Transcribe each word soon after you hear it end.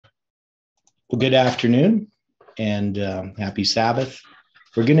Well, good afternoon and happy Sabbath.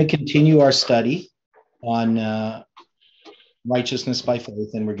 We're going to continue our study on righteousness by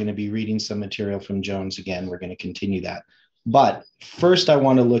faith, and we're going to be reading some material from Jones again. We're going to continue that. But first, I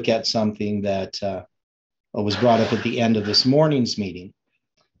want to look at something that was brought up at the end of this morning's meeting,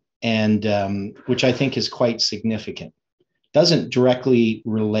 and which I think is quite significant. Doesn't directly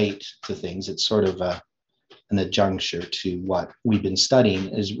relate to things. It's sort of an adjuncture to what we've been studying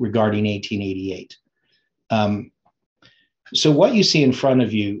is regarding 1888. So what you see in front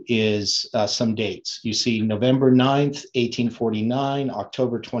of you is some dates. You see November 9th, 1849,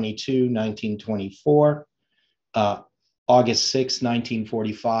 October 22, 1924, August 6,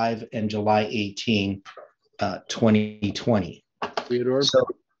 1945, and July 18, 2020. Theodore? So,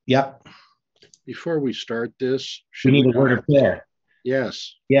 yep. Before we start this, We need a word of prayer.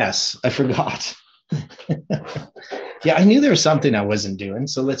 Yes. Yes, I forgot. Yeah, I knew there was something I wasn't doing.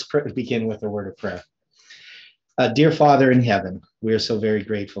 So let's begin with a word of prayer. Dear Father in heaven, we are so very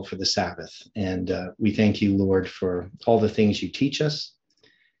grateful for the Sabbath. And we thank you, Lord, for all the things you teach us.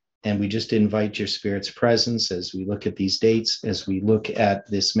 And we just invite your Spirit's presence as we look at these dates, as we look at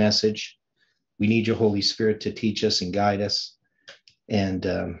this message. We need your Holy Spirit to teach us and guide us. And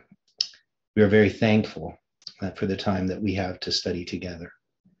we are very thankful for the time that we have to study together.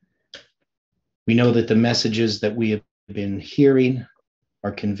 We know that the messages that we have been hearing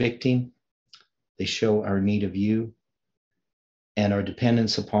are convicting. They show our need of you and our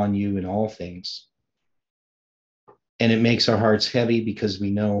dependence upon you in all things. And it makes our hearts heavy because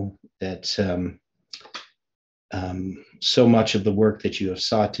we know that so much of the work that you have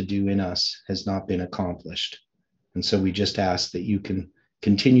sought to do in us has not been accomplished. And so we just ask that you can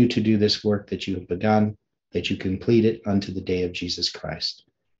continue to do this work that you have begun, that you complete it unto the day of Jesus Christ.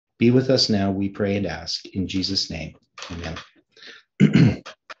 Be with us now, we pray and ask, in Jesus' name, amen.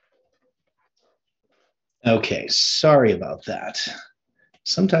 Okay, sorry about that.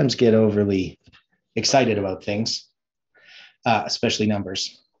 Sometimes get overly excited about things, especially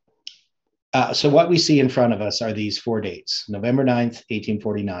numbers. So what we see in front of us are these four dates: November 9th,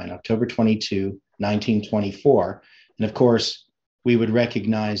 1849, October 22, 1924. And of course, we would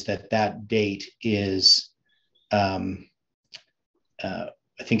recognize that that date is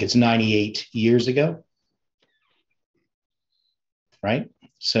I think it's 98 years ago, right?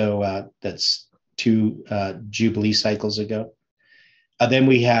 So that's two Jubilee cycles ago. Then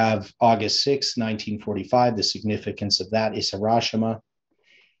we have August 6, 1945. The significance of that is Hiroshima.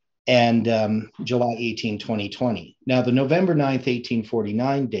 And July 18, 2020. Now, the November 9th,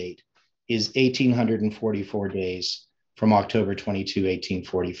 1849 date is 1,844 days from October 22,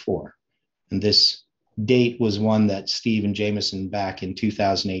 1844. And this date was one that Steve and Jameson back in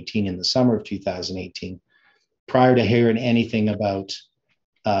 2018, in the summer of 2018, prior to hearing anything about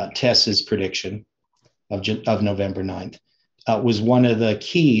Tess's prediction of November 9th, was one of the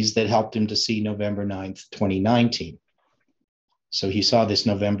keys that helped him to see November 9th, 2019. So he saw this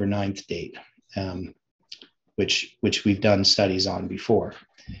November 9th date, which we've done studies on before.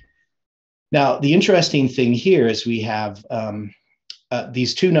 Now, the interesting thing here is we have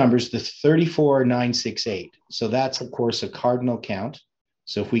these two numbers, the 34,968. So that's, of course, a cardinal count.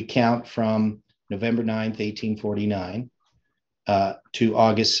 So if we count from November 9th, 1849 to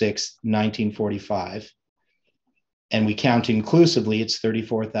August 6th, 1945, and we count inclusively, it's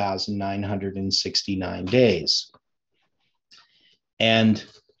 34,969 days. And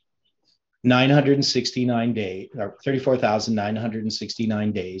 969 days, or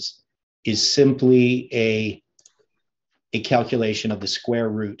 34,969 days, is simply a calculation of the square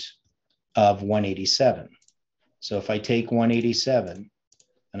root of 187. So if I take 187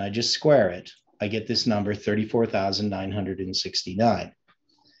 and I just square it, I get this number, 34,969.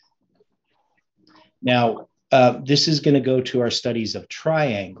 Now, this is going to go to our studies of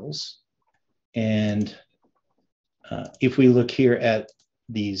triangles. And if we look here at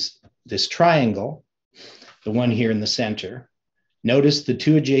this triangle, the one here in the center, notice the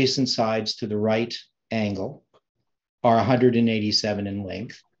two adjacent sides to the right angle are 187 in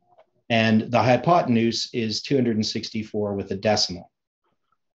length, and the hypotenuse is 264 with a decimal.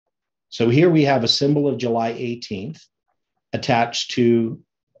 So here we have a symbol of July 18th attached to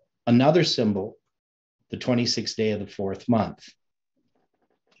another symbol, the 26th day of the fourth month.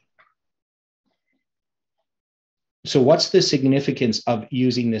 So what's the significance of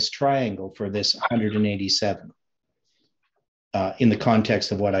using this triangle for this 187 in the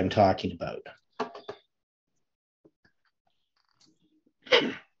context of what I'm talking about?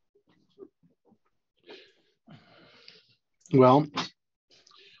 Well,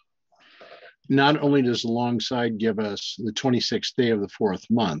 not only does alongside give us the 26th day of the fourth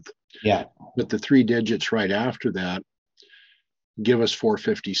month, Yeah. but the three digits right after that give us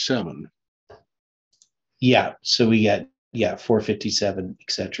 457. Yeah. So we get, 457,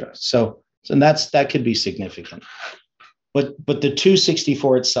 etc. So that could be significant. But the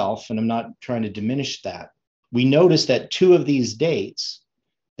 264 itself, and I'm not trying to diminish that, we notice that two of these dates,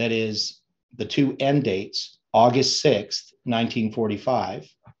 that is the two end dates, August 6th, 1945,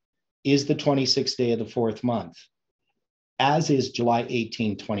 is the 26th day of the fourth month, as is July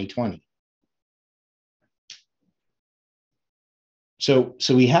 18, 2020. So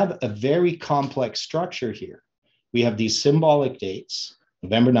we have a very complex structure here. We have these symbolic dates,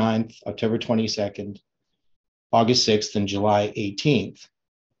 November 9th, October 22nd, August 6th, and July 18th,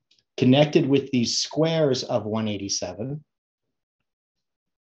 connected with these squares of 187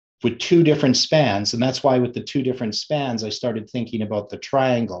 with two different spans. And that's why with the two different spans, I started thinking about the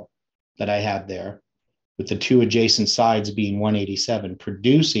triangle that I had there with the two adjacent sides being 187,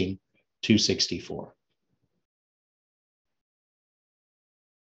 producing 264.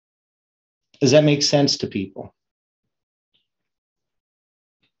 Does that make sense to people?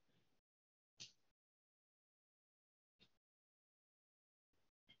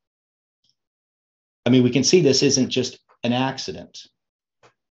 I mean, we can see this isn't just an accident.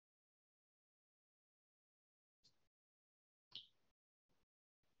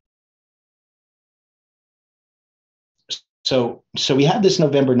 So we have this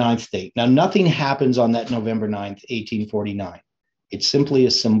November 9th date. Now, nothing happens on that November 9th, 1849. It's simply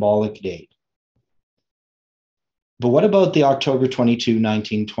a symbolic date. But what about the October 22,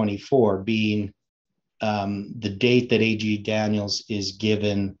 1924 being the date that A.G. Daniels is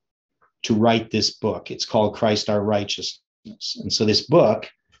given to write this book? It's called Christ Our Righteousness. And so this book,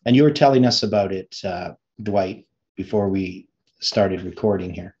 and you were telling us about it, Dwight, before we started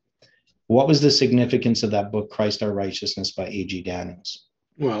recording here. What was the significance of that book, Christ Our Righteousness by A.G. Daniels?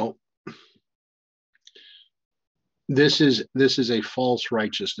 Well, this is a false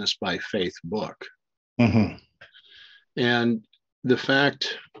righteousness by faith book. Mm-hmm. And the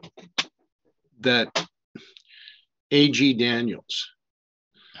fact that A.G. Daniels,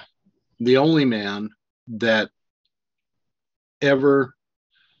 the only man that ever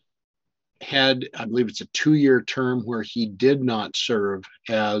had, I believe it's a 2-year term where he did not serve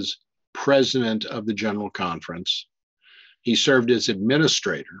as president of the General Conference. He served as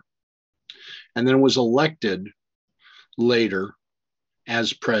administrator and then was elected later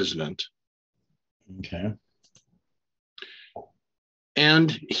as president. Okay.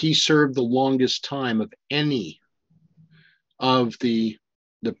 And he served the longest time of any of the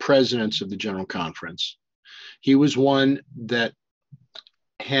presidents of the General Conference. He was one that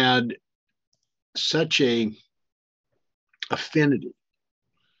had such a affinity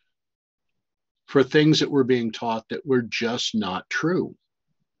for things that were being taught that were just not true.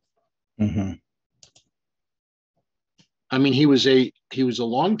 Mm-hmm. I mean, he was a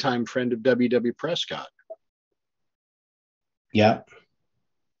longtime friend of W.W. Prescott. Yeah.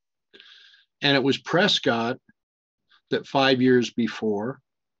 And it was Prescott that 5 years before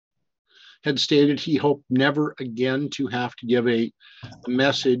had stated he hoped never again to have to give a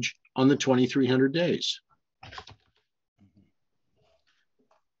message on the 2300 days.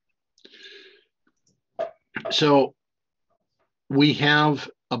 So we have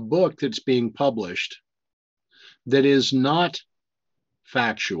a book that's being published that is not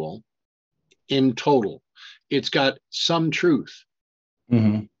factual in total. It's got some truth,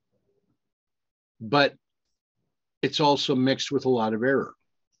 Mm-hmm. but it's also mixed with a lot of error.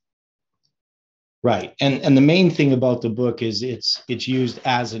 Right. And the main thing about the book is it's used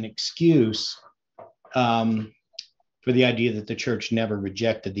as an excuse for the idea that the church never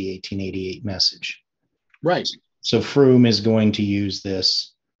rejected the 1888 message. Right. So Froome is going to use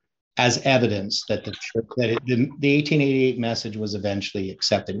this as evidence that the 1888 message was eventually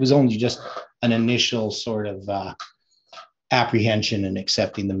accepted. It was only just an initial sort of apprehension in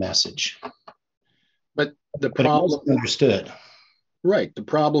accepting the message. But the But problem, it wasn't understood. right, the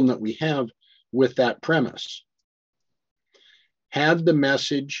problem that we have with that premise, had the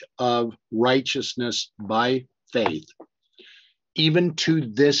message of righteousness by faith, even to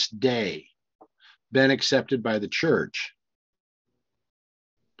this day, been accepted by the church,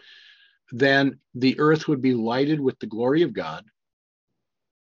 then the earth would be lighted with the glory of God.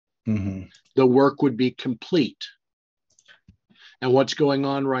 Mm-hmm. The work would be complete. And what's going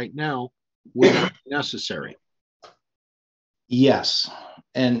on right now would not be necessary. Yes.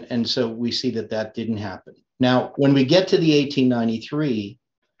 And so we see that didn't happen. Now, when we get to the 1893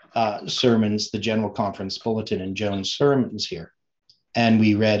 sermons, the General Conference Bulletin and Jones sermons here, and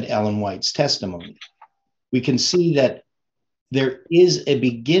we read Ellen White's testimony, we can see that there is a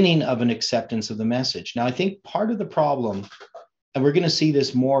beginning of an acceptance of the message. Now, I think part of the problem, and we're going to see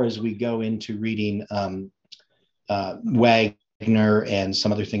this more as we go into reading Wagner and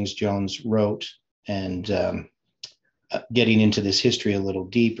some other things Jones wrote, and getting into this history a little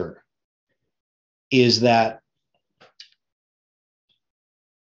deeper, is that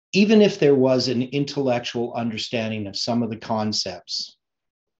even if there was an intellectual understanding of some of the concepts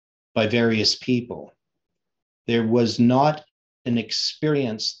by various people, there was not an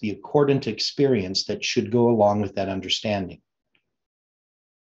experience, the accordant experience, that should go along with that understanding.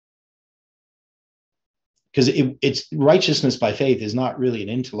 Because it's righteousness by faith is not really an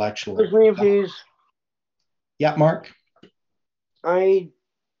intellectual. Excuse me, please. Yeah, Mark. I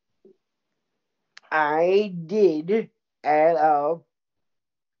did add up.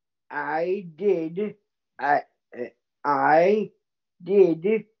 I did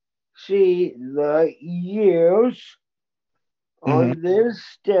see the years on this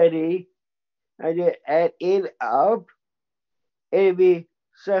study. I did add it up. It'd be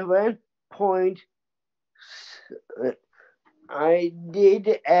 7 point. I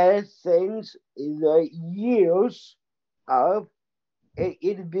did add things in the years up.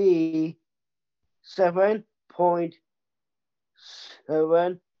 It'd be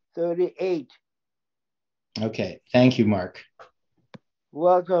 7.738. Okay, thank you, Mark.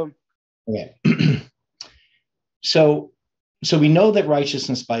 Welcome. Okay. So we know that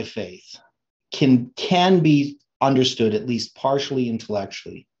righteousness by faith can be understood at least partially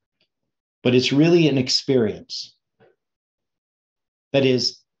intellectually, but it's really an experience. That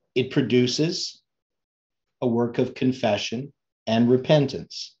is, it produces a work of confession and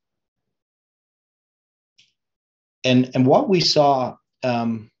repentance. And what we saw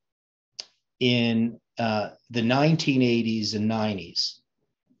in the 1980s and 90s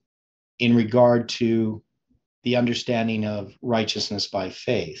in regard to the understanding of righteousness by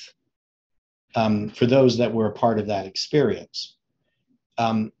faith, for those that were a part of that experience,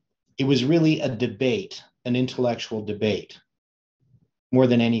 it was really a debate, an intellectual debate, more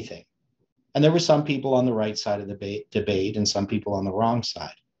than anything. And there were some people on the right side of the debate and some people on the wrong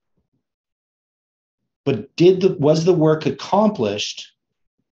side. But was the work accomplished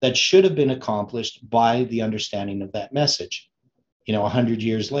that should have been accomplished by the understanding of that message, 100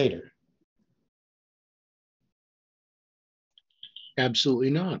 years later? Absolutely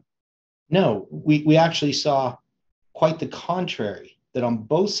not. No, we actually saw quite the contrary, that on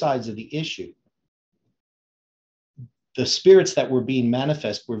both sides of the issue, the spirits that were being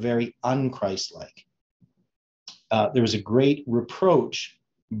manifest were very un-Christ-like. There was a great reproach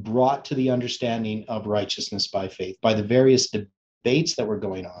brought to the understanding of righteousness by faith by the various debates that were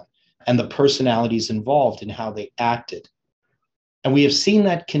going on and the personalities involved in how they acted. And we have seen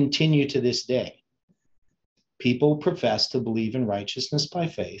that continue to this day. People profess to believe in righteousness by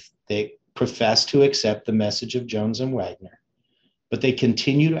faith. They profess to accept the message of Jones and Wagner, but they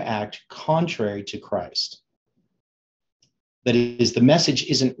continue to act contrary to Christ. That is, the message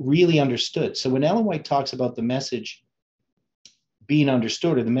isn't really understood. So when Ellen White talks about the message being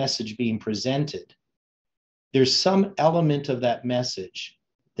understood or the message being presented, there's some element of that message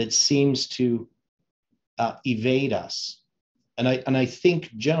that seems to evade us. And I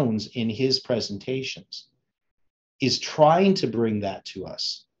think Jones, in his presentations, is trying to bring that to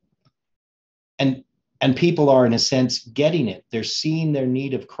us. And people are, in a sense, getting it. They're seeing their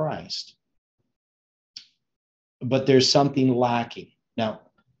need of Christ. But there's something lacking. Now,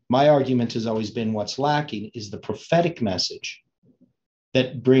 my argument has always been what's lacking is the prophetic message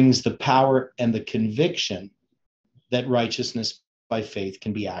that brings the power and the conviction that righteousness by faith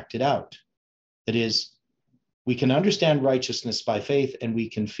can be acted out. That is, we can understand righteousness by faith and we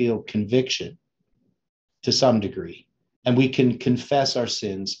can feel conviction to some degree, and we can confess our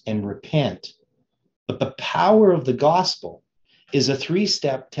sins and repent. But the power of the gospel is a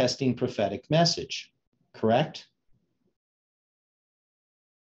 3-step testing prophetic message, correct?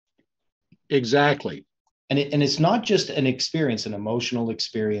 Exactly. And it's not just an experience, an emotional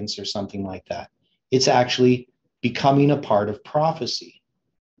experience or something like that. It's actually becoming a part of prophecy.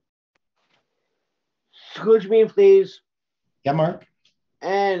 Excuse me, please. Yeah, Mark?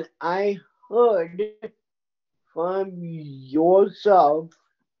 And I heard from yourself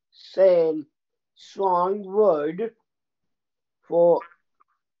saying strong word for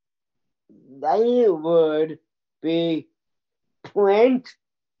that word be plant.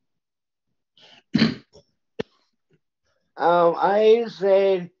 I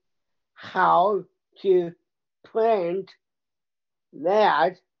said how to plant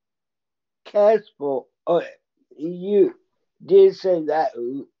that gospel. You did say that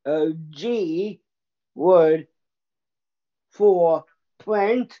G word for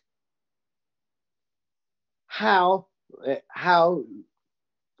plant. How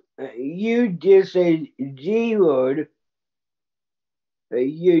you did say G word.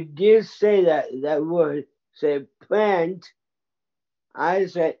 You did say that word. Said plant. I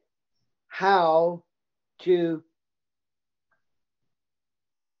said how to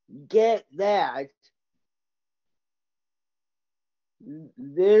get that.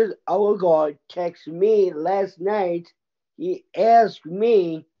 This our God texted me last night. He asked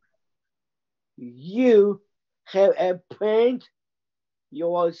me, you have appointed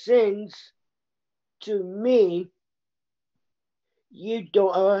your sins to me. You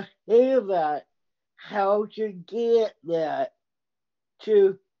don't have that. How to get that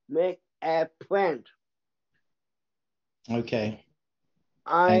to make a print? Okay.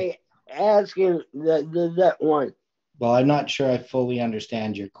 I asking that one. Well, I'm not sure I fully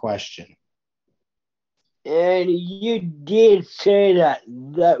understand your question. And you did say that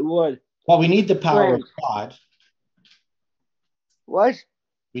word. Well, we need the power of God. What?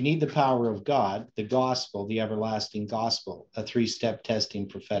 We need the power of God, the gospel, the everlasting gospel, a 3-step testing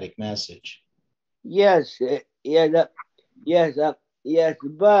prophetic message. Yes, yes,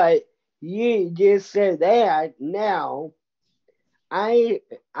 but you just said that now. I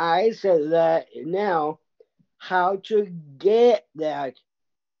said that now. How to get that?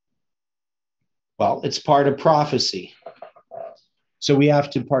 Well, it's part of prophecy. So we have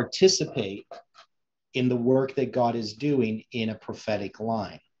to participate in the work that God is doing in a prophetic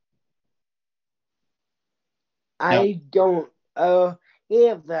line. I don't have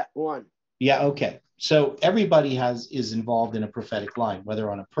that one. Yeah, okay. So everybody is involved in a prophetic line,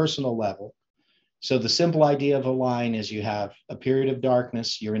 whether on a personal level. So the simple idea of a line is you have a period of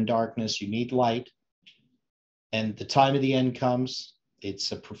darkness, you're in darkness, you need light, and the time of the end comes.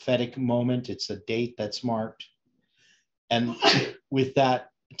 It's a prophetic moment, it's a date that's marked. And with that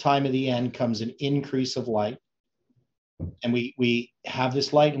time of the end comes an increase of light. And we have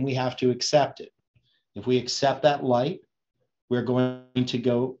this light and we have to accept it. If we accept that light, we're going to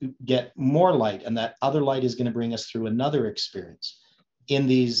go get more light, and that other light is going to bring us through another experience. In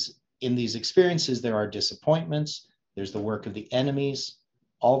these experiences, there are disappointments, there's the work of the enemies.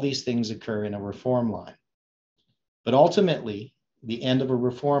 All these things occur in a reform line. But ultimately, the end of a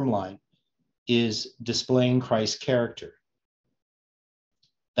reform line is displaying Christ's character.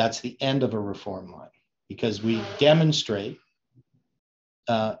 That's the end of a reform line, because we demonstrate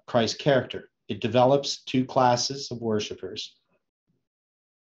Christ's character. It develops 2 classes of worshipers,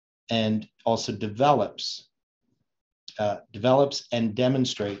 and also develops and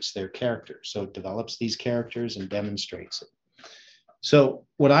demonstrates their character. So it develops these characters and demonstrates it. So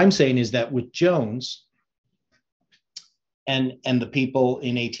what I'm saying is that with Jones and the people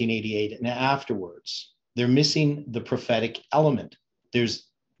in 1888 and afterwards, they're missing the prophetic element. There's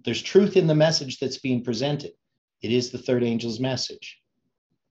truth in the message that's being presented. It is the third angel's message.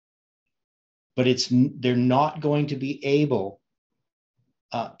 But they're not going to be able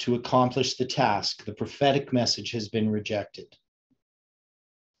to accomplish the task. The prophetic message has been rejected.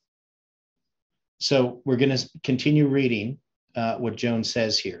 So we're going to continue reading what Jones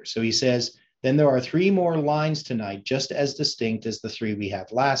says here. So he says, then there are 3 more lines tonight, just as distinct as the 3 we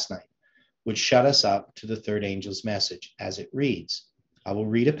had last night, which shut us up to the third angel's message, as it reads. I will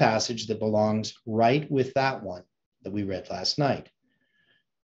read a passage that belongs right with that one that we read last night.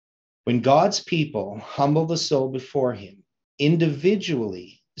 When God's people humble the soul before him,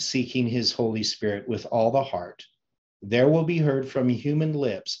 individually seeking his Holy Spirit with all the heart, there will be heard from human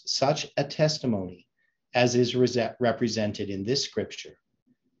lips such a testimony as is represented in this scripture.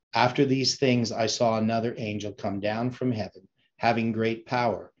 After these things, I saw another angel come down from heaven, having great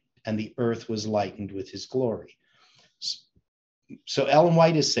power, and the earth was lightened with his glory. So Ellen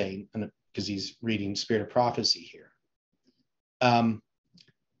White is saying, because he's reading Spirit of Prophecy here,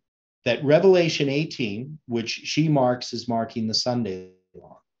 that Revelation 18, which she marks as marking the Sunday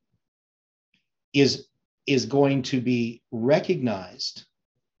law, is going to be recognized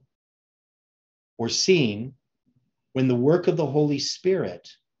or seen when the work of the Holy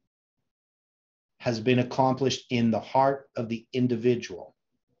Spirit has been accomplished in the heart of the individual.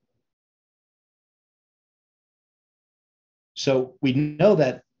 So we know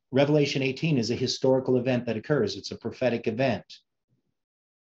that Revelation 18 is a historical event that occurs. It's a prophetic event.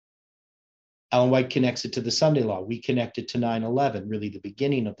 Ellen White connects it to the Sunday law. We connect it to 9/11, really the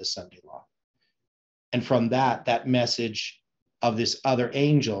beginning of the Sunday law. And from that message of this other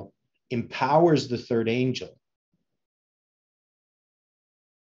angel empowers the third angel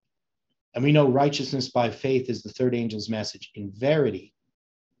And we know righteousness by faith is the third angel's message in verity,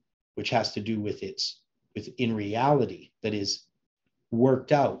 which has to do with in reality, that is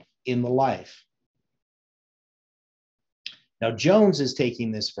worked out in the life. Now, Jones is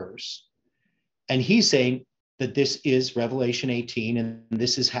taking this verse, and he's saying that this is Revelation 18, and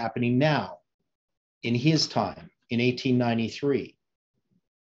this is happening now in his time, in 1893.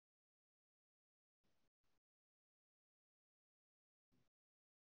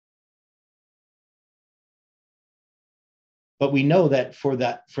 But we know that for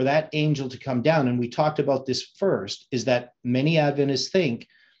that angel to come down, and we talked about this first, is that many Adventists think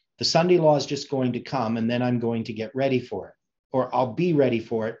the Sunday law is just going to come and then I'm going to get ready for it, or I'll be ready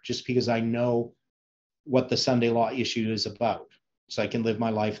for it just because I know what the Sunday law issue is about, so I can live my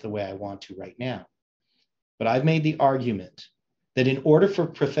life the way I want to right now. But I've made the argument that in order for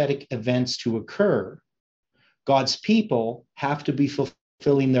prophetic events to occur, God's people have to be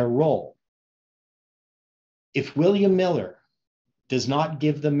fulfilling their role. If William Miller does not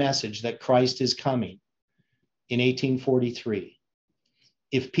give the message that Christ is coming in 1843,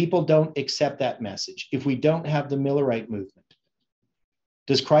 if people don't accept that message, if we don't have the Millerite movement,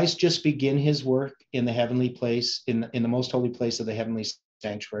 does Christ just begin his work in the heavenly place, in the most holy place of the heavenly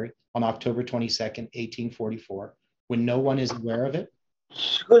sanctuary on October 22nd, 1844, when no one is aware of it?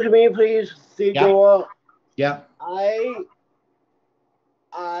 Excuse me, please, Theodore. Yeah. I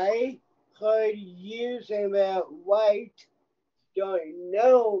heard you say that white don't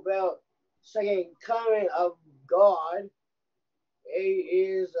know about second coming of God. It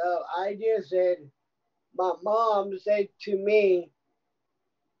is, I just said, my mom said to me,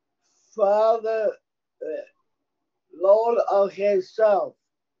 Father, Lord of himself,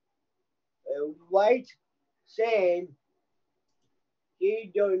 white saying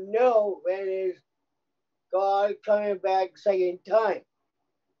he don't know when is God coming back second time.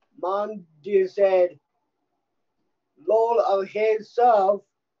 Mom just said, Lord of himself,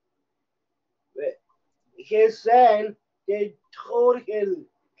 his son, they told his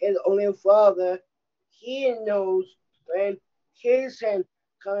only father, he knows when his son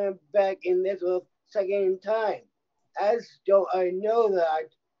coming back in this second time. As don't I know that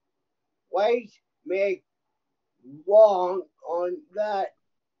white make wrong on that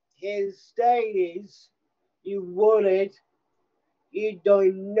his studies, you wouldn't, you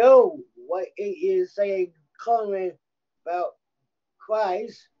don't know what it is saying coming about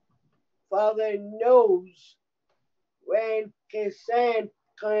Christ. Father knows when his son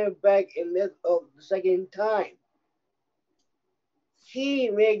coming back in this second time. He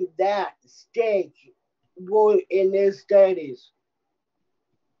made that mistake in his studies.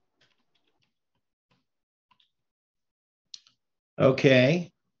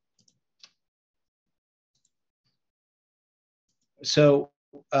 Okay. So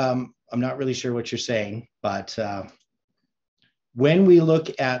I'm not really sure what you're saying, but when we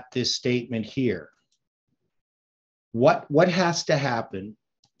look at this statement here, what has to happen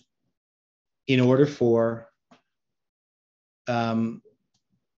in order for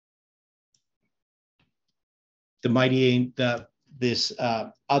this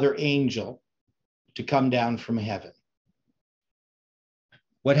other angel to come down from heaven?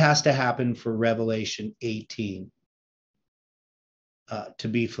 What has to happen for Revelation 18 to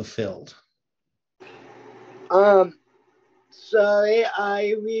be fulfilled? Sorry,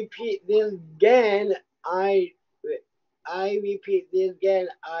 I repeat this again. I repeat this again.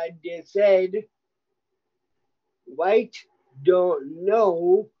 I just said, white don't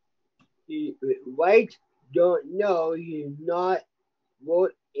know. White don't know. He's not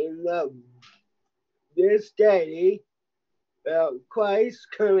wrote in this study about Christ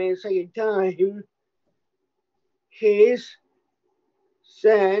coming second time. His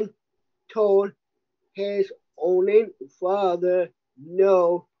son told his only father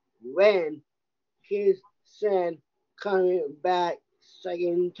know when his son coming back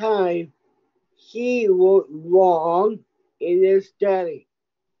second time. He was wrong in this study.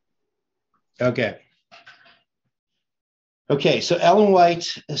 Okay. Okay, so Ellen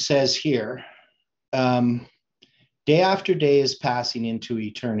White says here, day after day is passing into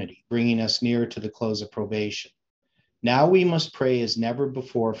eternity, bringing us nearer to the close of probation. Now we must pray as never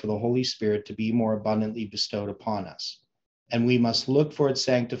before for the Holy Spirit to be more abundantly bestowed upon us. And we must look for its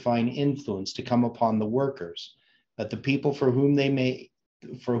sanctifying influence to come upon the workers, that the people for whom they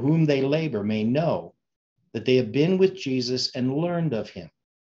labor may know that they have been with Jesus and learned of him.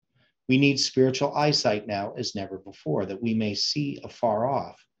 We need spiritual eyesight now as never before, that we may see afar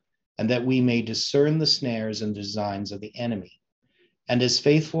off, and that we may discern the snares and designs of the enemy, and as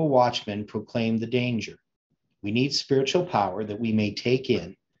faithful watchmen proclaim the danger. We need spiritual power that we may take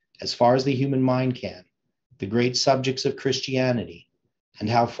in as far as the human mind can, the great subjects of Christianity and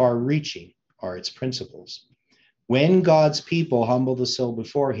how far-reaching are its principles. When God's people humble the soul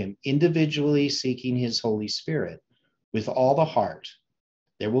before him, individually seeking his Holy Spirit with all the heart,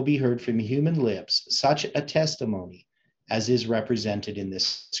 there will be heard from human lips such a testimony as is represented in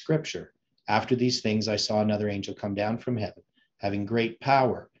this scripture. After these things, I saw another angel come down from heaven, having great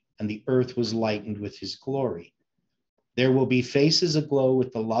power, and the earth was lightened with his glory. There will be faces aglow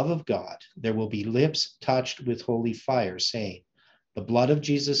with the love of God. There will be lips touched with holy fire, saying, the blood of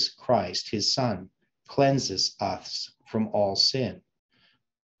Jesus Christ, his Son, cleanses us from all sin.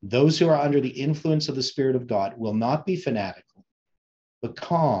 Those who are under the influence of the Spirit of God will not be fanatical, but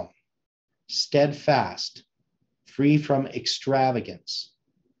calm, steadfast, free from extravagance.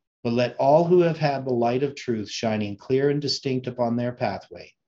 But let all who have had the light of truth shining clear and distinct upon their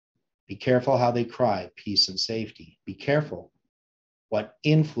pathway be careful how they cry peace and safety. Be careful what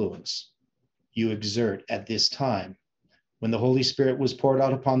influence you exert at this time. When the Holy Spirit was poured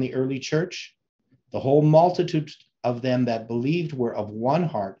out upon the early church, the whole multitude of them that believed were of one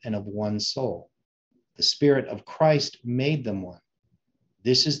heart and of one soul. The Spirit of Christ made them one.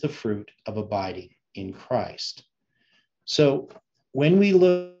 This is the fruit of abiding in Christ. So when we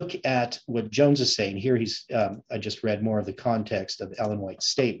look at what Jones is saying, here I just read more of the context of Ellen White's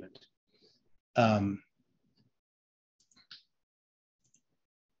statement.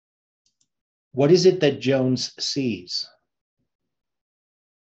 What is it that Jones sees?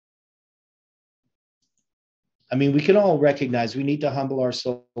 I mean, we can all recognize we need to humble our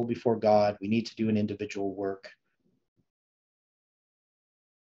soul before God. We need to do an individual work.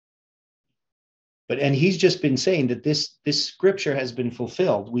 And he's just been saying that this scripture has been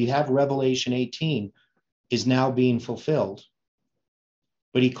fulfilled. We have Revelation 18 is now being fulfilled.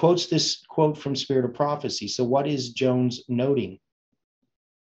 But he quotes this quote from Spirit of Prophecy. So what is Jones noting?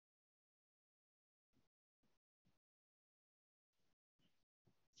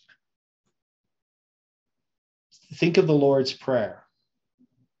 Think of the Lord's Prayer.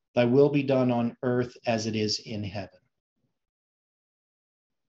 Thy will be done on earth as it is in heaven.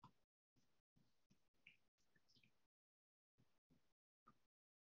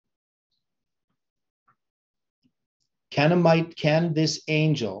 Can this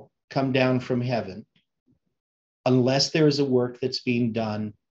angel come down from heaven unless there is a work that's being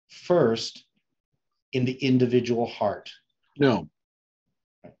done first in the individual heart? No.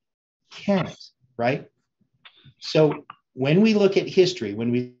 Can't, right? So when we look at history,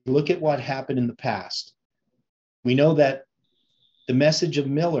 when we look at what happened in the past, we know that the message of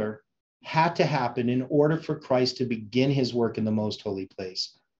Miller had to happen in order for Christ to begin his work in the most holy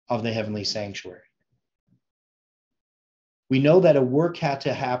place of the heavenly sanctuary. We know that a work had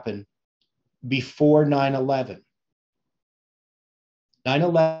to happen before 9/11.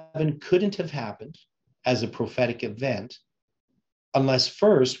 9/11 couldn't have happened as a prophetic event unless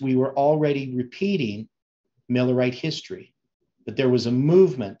first we were already repeating Millerite history, that there was a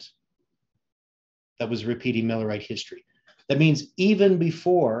movement that was repeating Millerite history. That means even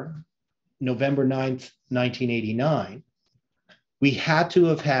before November 9th, 1989, we had to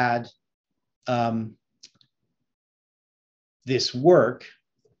have had this work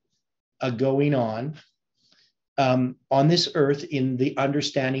going on this earth in the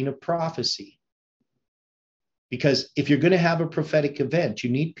understanding of prophecy. Because if you're going to have a prophetic event, you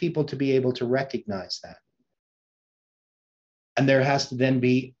need people to be able to recognize that. And there has to then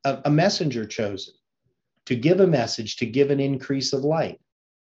be a messenger chosen to give a message, to give an increase of light.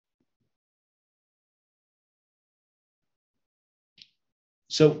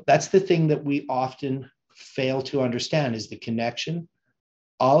 So that's the thing that we often fail to understand, is the connection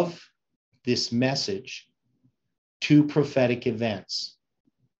of this message to prophetic events.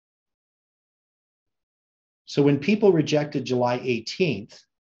 So when people rejected July 18th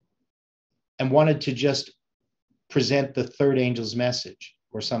and wanted to just present the third angel's message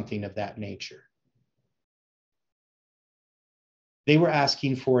or something of that nature, they were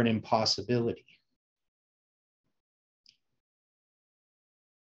asking for an impossibility.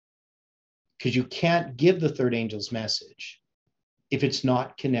 Because you can't give the third angel's message if it's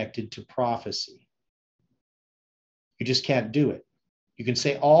not connected to prophecy. You just can't do it. You can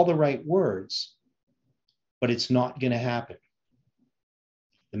say all the right words, but it's not going to happen.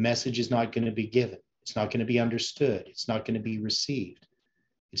 The message is not going to be given. It's not going to be understood. It's not going to be received.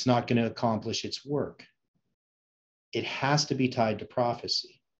 It's not going to accomplish its work. It has to be tied to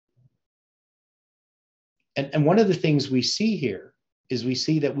prophecy. And one of the things we see here is we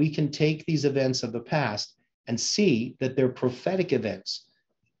see that we can take these events of the past and see that they're prophetic events.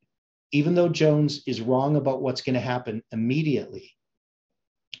 Even though Jones is wrong about what's going to happen immediately,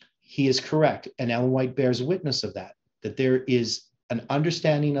 he is correct. And Ellen White bears witness of that there is an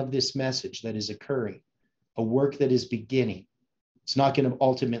understanding of this message that is occurring, a work that is beginning. It's not going to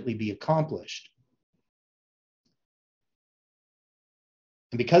ultimately be accomplished.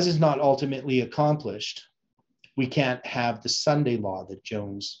 And because it's not ultimately accomplished, we can't have the Sunday law that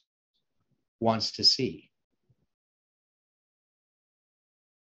Jones wants to see.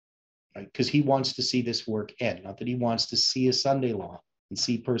 Right? Because he wants to see this work end, not that he wants to see a Sunday law and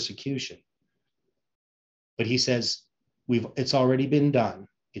see persecution. But he says, it's already been done.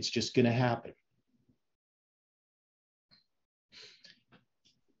 It's just going to happen.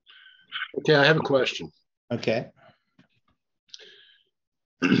 Okay, I have a question. Okay.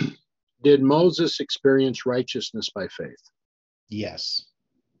 Did Moses experience righteousness by faith? Yes.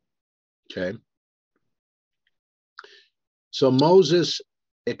 Okay. So Moses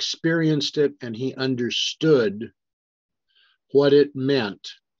experienced it and he understood what it meant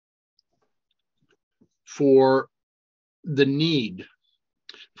for the need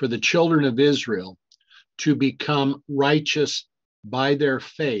for the children of Israel to become righteous by their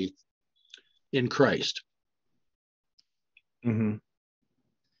faith in Christ. Mm-hmm.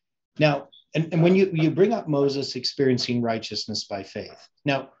 Now, and when you bring up Moses experiencing righteousness by faith,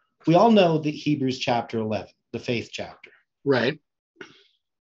 now we all know that Hebrews chapter 11, the faith chapter. Right.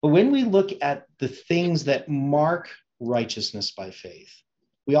 But when we look at the things that mark righteousness by faith,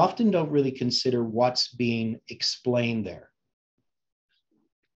 we often don't really consider what's being explained there.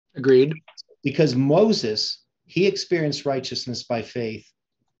 Agreed. Because Moses, he experienced righteousness by faith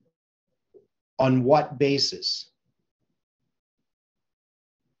on what basis?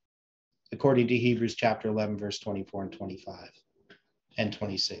 According to Hebrews chapter 11, verse 24 and 25, and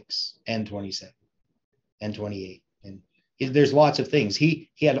 26, and 27, and 28. And there's lots of things. He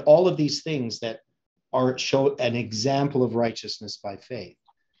had all of these things that show an example of righteousness by faith.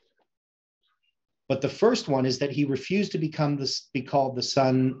 But the first one is that he refused to be called the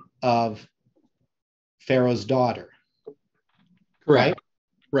son of Pharaoh's daughter. Correct.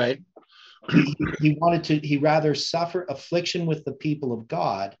 Right. He rather suffer affliction with the people of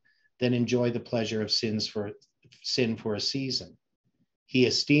God than enjoy the pleasure of sin for a season. He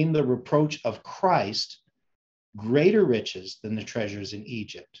esteemed the reproach of Christ greater riches than the treasures in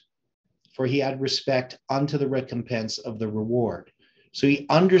Egypt, for he had respect unto the recompense of the reward. So he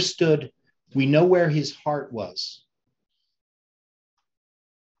understood, we know where his heart was.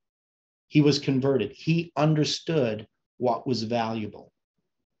 He was converted. He understood what was valuable.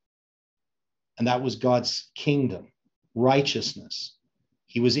 And that was God's kingdom, righteousness.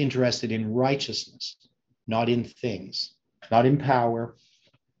 He was interested in righteousness, not in things, not in power,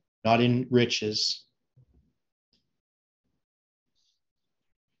 not in riches.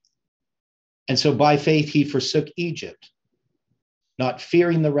 And so by faith, he forsook Egypt, not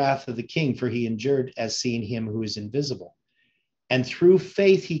fearing the wrath of the king, for he endured as seeing him who is invisible. And through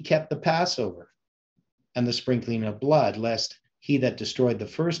faith, he kept the Passover and the sprinkling of blood, lest he that destroyed the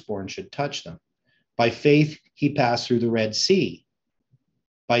firstborn should touch them. By faith, he passed through the Red Sea.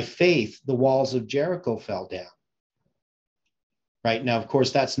 By faith, the walls of Jericho fell down. Right now, of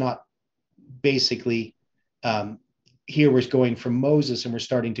course, that's not basically, here we're going from Moses and we're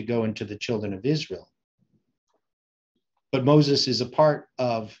starting to go into the children of Israel. But Moses is a part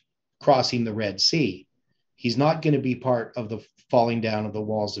of crossing the Red Sea. He's not going to be part of the falling down of the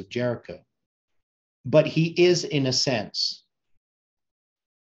walls of Jericho. But he is in a sense,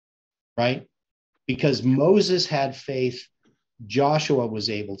 right? Because Moses had faith, Joshua was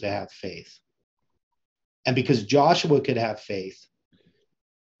able to have faith. And because Joshua could have faith,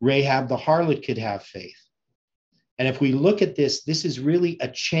 Rahab the harlot could have faith. And if we look at this, this is really a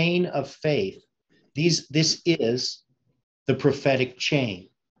chain of faith. This is the prophetic chain.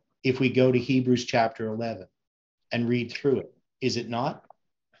 If we go to Hebrews chapter 11 and read through it, is it not?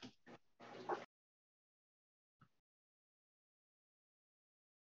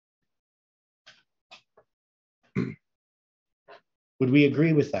 Would we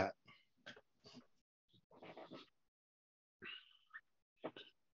agree with that?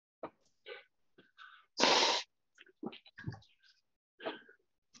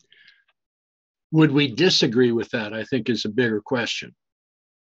 Would we disagree with that, I think, is a bigger question.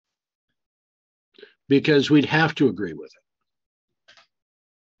 Because we'd have to agree with it.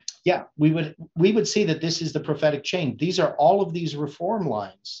 Yeah, we would see that this is the prophetic chain. These are all of these reform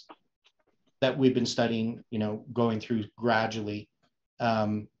lines that we've been studying, going through gradually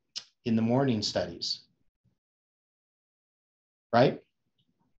in the morning studies. Right?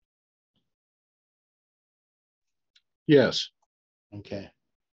 Yes. Okay.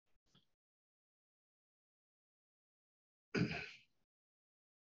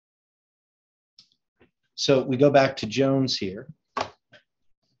 So we go back to Jones here. I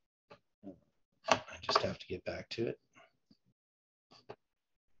just have to get back to it.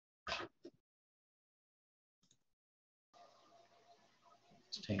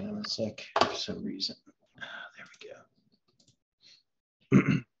 Just hang on a sec for some reason. There we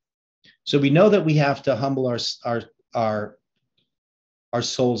go. So we know that we have to humble our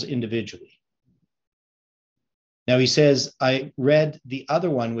souls individually. Now he says, I read the other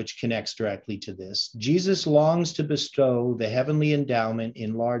one which connects directly to this. Jesus longs to bestow the heavenly endowment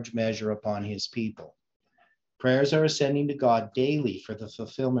in large measure upon his people. Prayers are ascending to God daily for the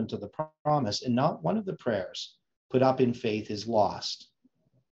fulfillment of the promise, and not one of the prayers put up in faith is lost.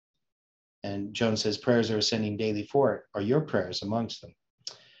 And Jones says, prayers are ascending daily for it. Are your prayers amongst them?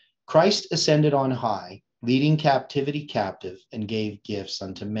 Christ ascended on high, leading captivity captive, and gave gifts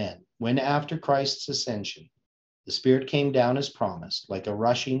unto men. When after Christ's ascension, the Spirit came down as promised, like a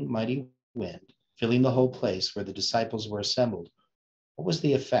rushing mighty wind, filling the whole place where the disciples were assembled. What was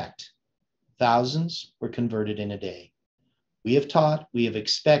the effect? Thousands were converted in a day. We have taught, we have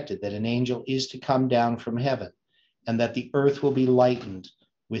expected that an angel is to come down from heaven, and that the earth will be lightened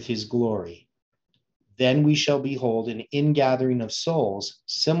with his glory. Then we shall behold an ingathering of souls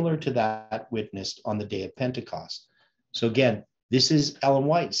similar to that witnessed on the day of Pentecost. So again, this is Ellen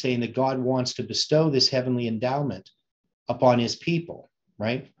White saying that God wants to bestow this heavenly endowment upon his people,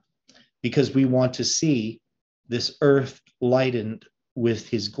 right? Because we want to see this earth lightened with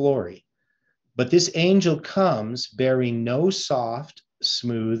his glory. But this angel comes bearing no soft,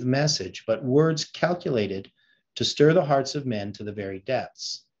 smooth message, but words calculated to stir the hearts of men to the very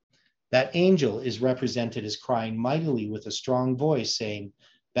depths. That angel is represented as crying mightily with a strong voice, saying,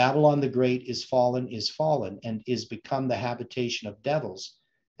 Babylon the Great is fallen, and is become the habitation of devils,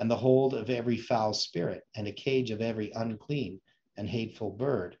 and the hold of every foul spirit, and a cage of every unclean and hateful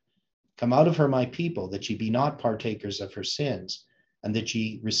bird. Come out of her, my people, that ye be not partakers of her sins, and that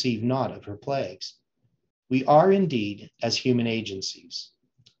ye receive not of her plagues. We are indeed, as human agencies,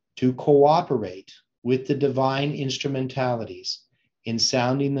 to cooperate with the divine instrumentalities in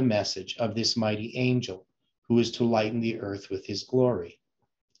sounding the message of this mighty angel, who is to lighten the earth with his glory.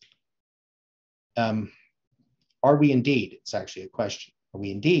 Are we indeed, it's actually a question, are we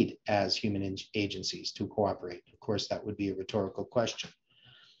indeed as human agencies to cooperate? Of course, that would be a rhetorical question.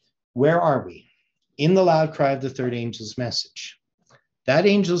 Where are we? In the loud cry of the third angel's message. That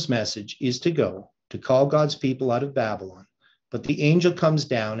angel's message is to go, to call God's people out of Babylon, but the angel comes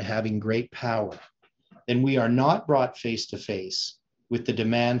down having great power. Then we are not brought face to face with the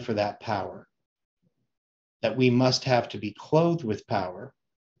demand for that power, that we must have to be clothed with power.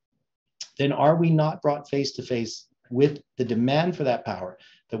 Then are we not brought face to face with the demand for that power,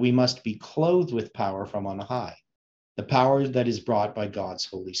 that we must be clothed with power from on high, the power that is brought by God's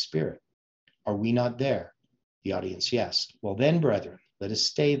Holy Spirit? Are we not there? The audience, yes. Well then, brethren, let us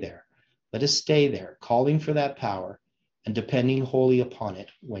stay there. Let us stay there, calling for that power and depending wholly upon it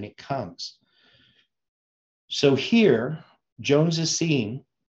when it comes. So here, Jones is seeing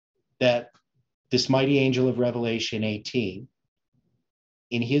that this mighty angel of Revelation 18,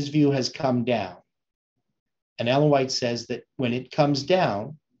 in his view, has come down. And Ellen White says that when it comes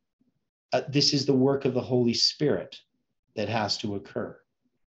down, this is the work of the Holy Spirit that has to occur.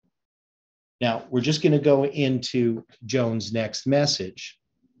 Now, we're just going to go into Jones' next message.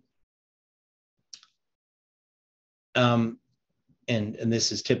 And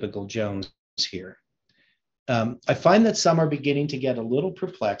this is typical Jones here. I find that some are beginning to get a little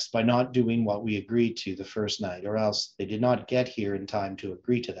perplexed by not doing what we agreed to the first night, or else they did not get here in time to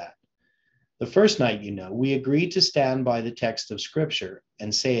agree to that. The first night, you know, we agreed to stand by the text of Scripture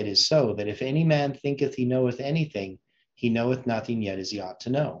and say it is so, that if any man thinketh he knoweth anything, he knoweth nothing yet as he ought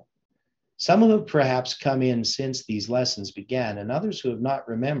to know. Some who have perhaps come in since these lessons began, and others who have not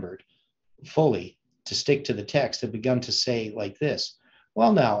remembered fully to stick to the text, have begun to say like this: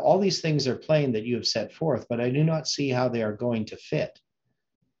 well, now, all these things are plain that you have set forth, but I do not see how they are going to fit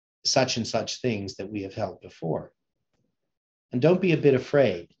such and such things that we have held before. And don't be a bit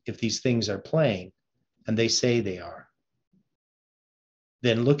afraid if these things are plain, and they say they are.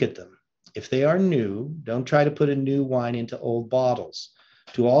 Then look at them. If they are new, don't try to put a new wine into old bottles.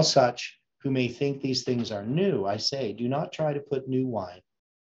 To all such who may think these things are new, I say, do not try to put new wine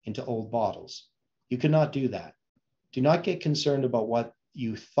into old bottles. You cannot do that. Do not get concerned about what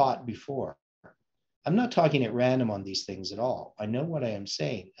you thought before. I'm not talking at random on these things at all. I know what I am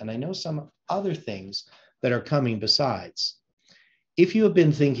saying, and I know some other things that are coming besides. If you have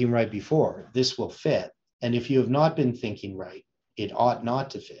been thinking right before, this will fit, and if you have not been thinking right, it ought not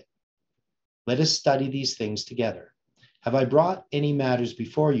to fit. Let us study these things together. Have I brought any matters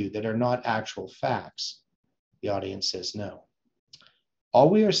before you that are not actual facts? The audience says no. All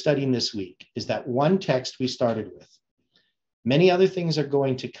we are studying this week is that one text we started with. Many other things are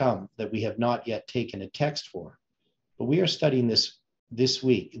going to come that we have not yet taken a text for, but we are studying this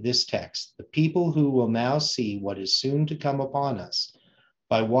week, this text. The people who will now see what is soon to come upon us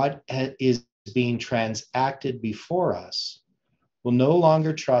by what is being transacted before us will no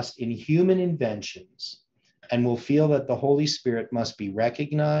longer trust in human inventions and will feel that the Holy Spirit must be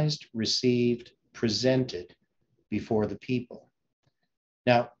recognized, received, presented before the people.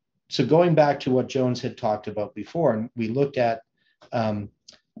 Now, so going back to what Jones had talked about before, and we looked at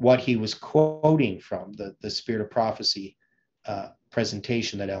what he was quoting from, the Spirit of Prophecy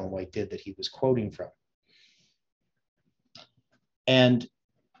presentation that Ellen White did that he was quoting from. And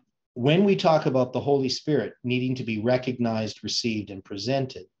when we talk about the Holy Spirit needing to be recognized, received, and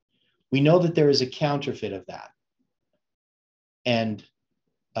presented, we know that there is a counterfeit of that. And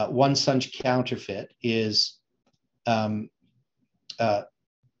one such counterfeit is the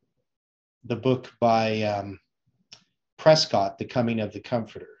book by Prescott, The Coming of the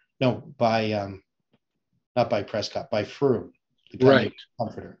Comforter. No, by, not by Prescott, by Froome, The Coming of the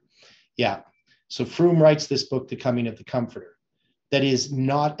Comforter. Yeah. So Froome writes this book, The Coming of the Comforter, that is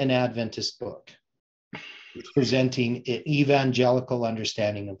not an Adventist book. It's presenting an evangelical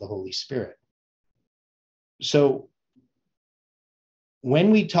understanding of the Holy Spirit. So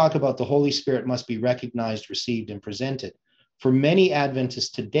when we talk about the Holy Spirit must be recognized, received, and presented, for many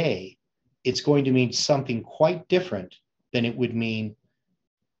Adventists today, it's going to mean something quite different than it would mean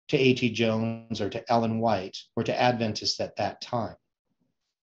to A.T. Jones or to Ellen White or to Adventists at that time.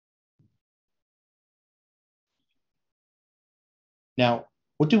 Now,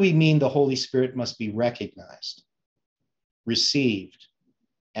 what do we mean the Holy Spirit must be recognized, received,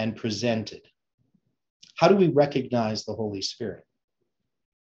 and presented? How do we recognize the Holy Spirit?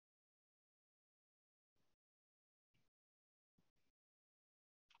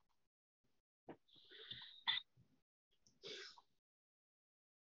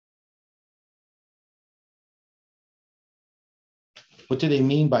 What do they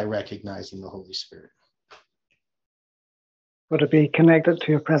mean by recognizing the Holy Spirit? Would it be connected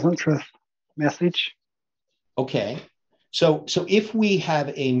to your present truth message? Okay. So if we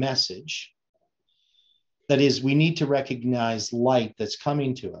have a message, that is, we need to recognize light that's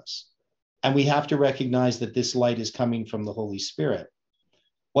coming to us, and we have to recognize that this light is coming from the Holy Spirit.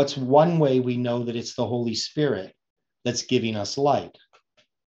 What's one way we know that it's the Holy Spirit that's giving us light?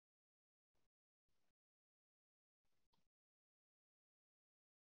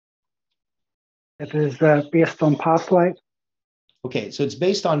 It is based on past light. Okay, so it's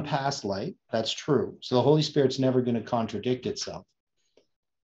based on past light. That's true. So the Holy Spirit's never going to contradict itself.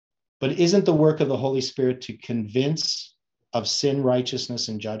 But isn't the work of the Holy Spirit to convince of sin, righteousness,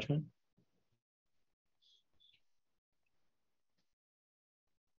 and judgment?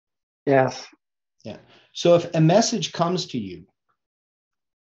 Yes. Yeah. So if a message comes to you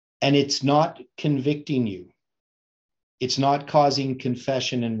and it's not convicting you, it's not causing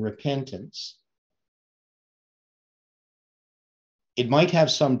confession and repentance, it might have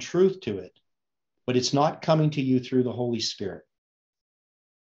some truth to it, but it's not coming to you through the Holy Spirit.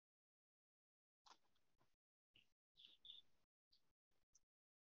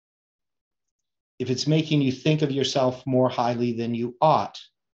 If it's making you think of yourself more highly than you ought,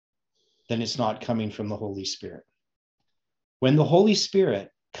 then it's not coming from the Holy Spirit. When the Holy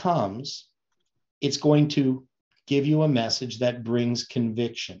Spirit comes, it's going to give you a message that brings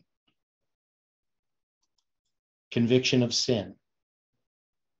conviction. Conviction of sin.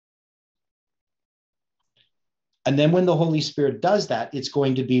 And then when the Holy Spirit does that, it's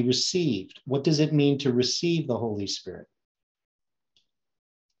going to be received. What does it mean to receive the Holy Spirit?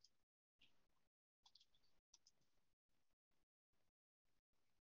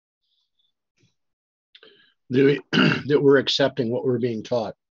 That we're accepting what we're being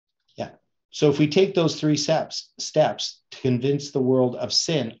taught. Yeah. So if we take those three steps to convince the world of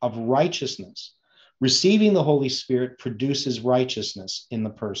sin, of righteousness, receiving the Holy Spirit produces righteousness in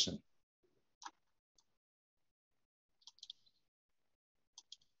the person.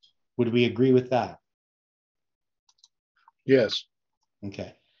 Would we agree with that? Yes.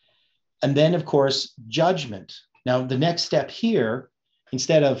 Okay. And then, of course, judgment. Now, the next step here,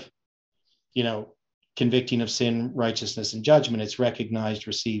 instead of, convicting of sin, righteousness, and judgment, it's recognized,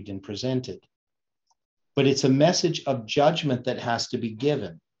 received, and presented. But it's a message of judgment that has to be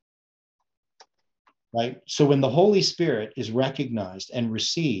given, right? So when the Holy Spirit is recognized and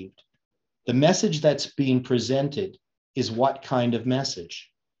received, the message that's being presented is what kind of message?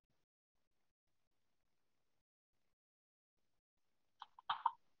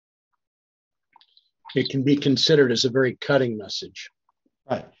 It can be considered as a very cutting message.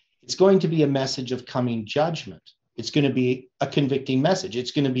 Right. It's going to be a message of coming judgment. It's going to be a convicting message.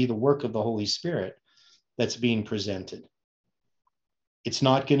 It's going to be the work of the Holy Spirit that's being presented. It's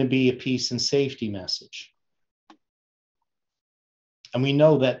not going to be a peace and safety message. And we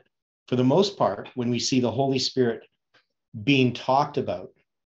know that for the most part, when we see the Holy Spirit being talked about,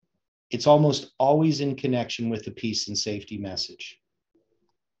 it's almost always in connection with the peace and safety message.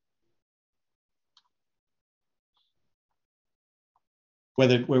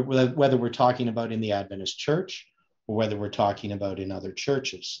 Whether we're talking about in the Adventist church or whether we're talking about in other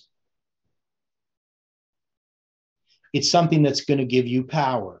churches. It's something that's going to give you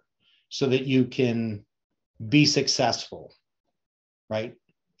power so that you can be successful, right?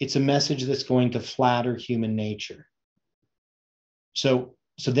 It's a message that's going to flatter human nature. So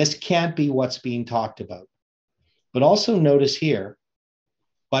this can't be what's being talked about. But also notice here,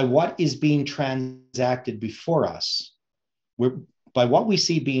 by what is being transacted before us, by what we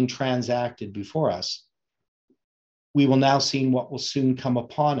see being transacted before us, we will now see what will soon come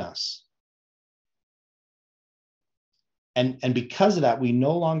upon us. And because of that, we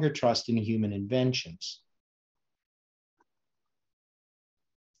no longer trust in human inventions.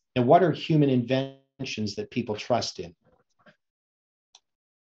 Now, what are human inventions that people trust in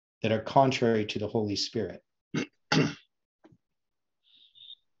that are contrary to the Holy Spirit?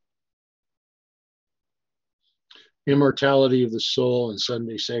 Immortality of the soul and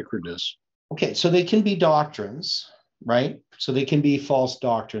Sunday sacredness. Okay, so they can be doctrines, right? So they can be false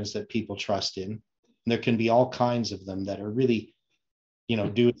doctrines that people trust in. There can be all kinds of them that are really,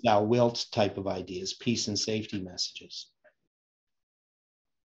 do as thou wilt type of ideas, peace and safety messages.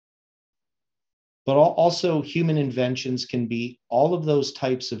 But also human inventions can be all of those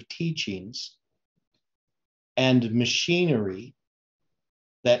types of teachings and machinery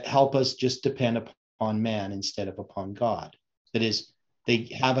that help us just depend upon man instead of upon God. That is, they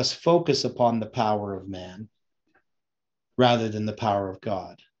have us focus upon the power of man rather than the power of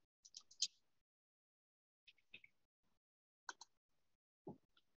God.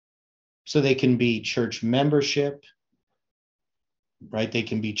 So they can be church membership, right? They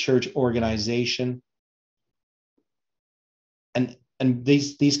can be church organization. And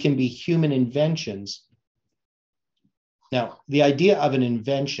these can be human inventions. Now, the idea of an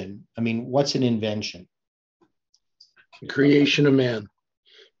invention, what's an invention? The creation of man.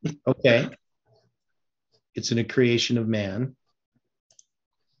 Okay. It's in a creation of man.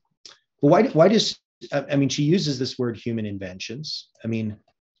 Well, why does, she uses this word human inventions.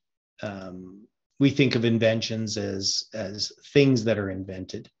 We think of inventions as things that are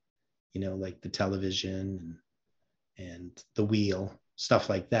invented, like the television and the wheel, stuff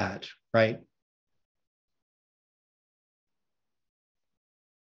like that, right?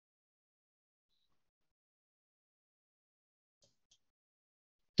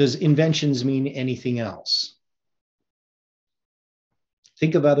 Does inventions mean anything else?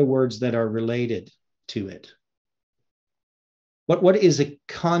 Think of other words that are related to it. What is a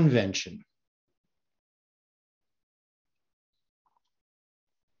convention?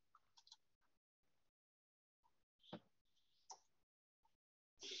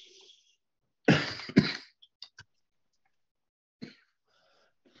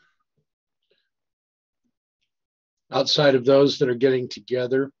 Outside of those that are getting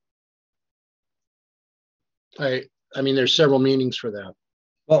together, there's several meanings for that.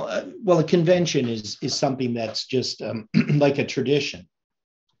 Well, a convention is something that's just like a tradition,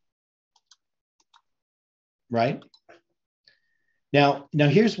 right? Now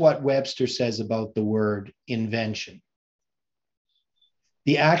here's what Webster says about the word invention.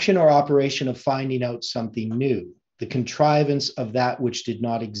 The action or operation of finding out something new, the contrivance of that which did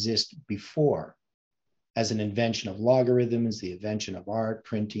not exist before, as an invention of logarithms, the invention of art,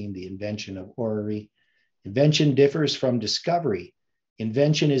 printing, the invention of orrery. Invention differs from discovery.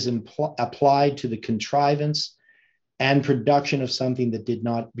 Invention is applied to the contrivance and production of something that did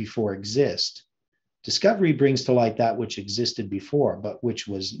not before exist. Discovery brings to light that which existed before, but which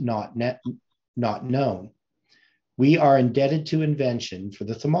was not known. We are indebted to invention for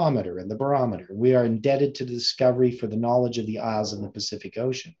the thermometer and the barometer. We are indebted to the discovery for the knowledge of the isles in the Pacific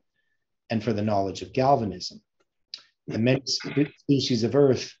Ocean and for the knowledge of galvanism. And many species of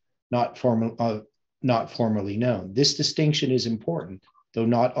Earth not formerly known. This distinction is important, though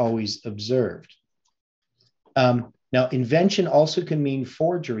not always observed. Now, invention also can mean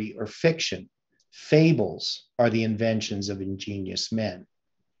forgery or fiction. Fables are the inventions of ingenious men.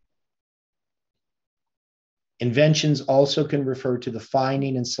 Inventions also can refer to the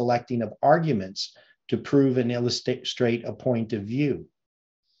finding and selecting of arguments to prove and illustrate a point of view.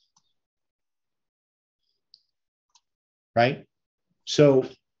 right? So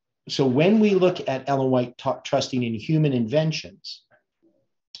when we look at Ellen White trusting in human inventions,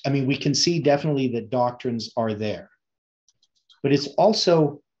 I mean, we can see definitely that doctrines are there, but it's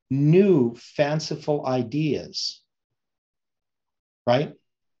also new, fanciful ideas, right?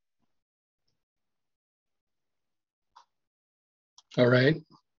 All right.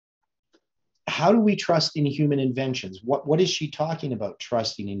 How do we trust in human inventions? What is she talking about,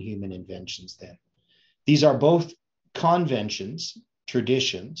 trusting in human inventions then? These are both conventions,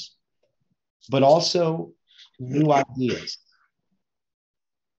 traditions, but also new ideas.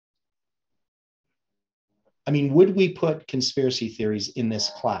 I mean, would we put conspiracy theories in this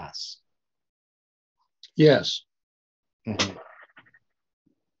class? Yes. Mm-hmm.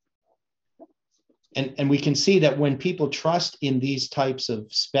 And we can see that when people trust in these types of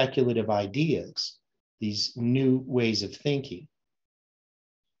speculative ideas, these new ways of thinking,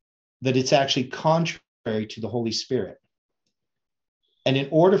 that it's actually contrary to the Holy Spirit. And in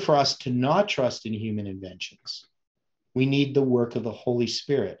order for us to not trust in human inventions, we need the work of the Holy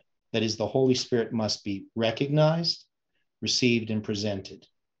Spirit. That is, the Holy Spirit must be recognized, received, and presented.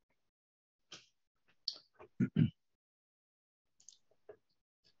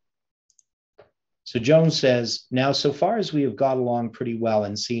 So Jones says, now, so far as we have got along pretty well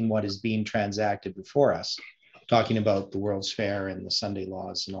and seen what is being transacted before us, talking about the World's Fair and the Sunday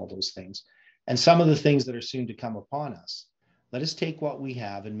laws and all those things, and some of the things that are soon to come upon us, let us take what we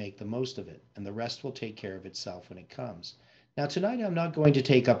have and make the most of it, and the rest will take care of itself when it comes. Now, tonight, I'm not going to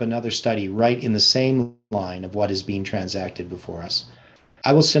take up another study right in the same line of what is being transacted before us.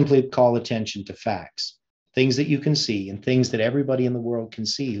 I will simply call attention to facts, things that you can see and things that everybody in the world can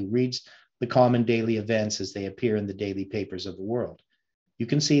see who reads the common daily events as they appear in the daily papers of the world. You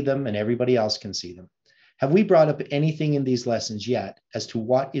can see them and everybody else can see them. Have we brought up anything in these lessons yet as to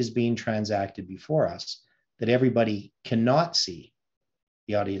what is being transacted before us that everybody cannot see?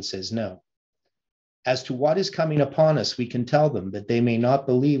 The audience says no. As to what is coming upon us, we can tell them that they may not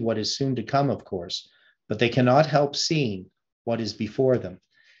believe what is soon to come, of course, but they cannot help seeing what is before them.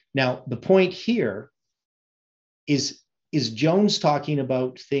 Now, the point here is Jones talking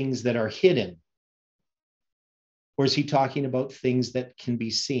about things that are hidden? Or is he talking about things that can be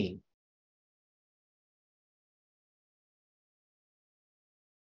seen?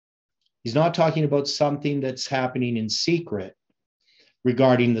 He's not talking about something that's happening in secret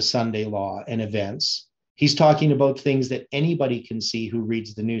regarding the Sunday law and events. He's talking about things that anybody can see who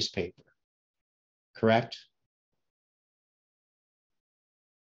reads the newspaper. Correct?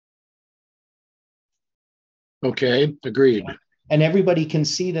 Okay, agreed. And everybody can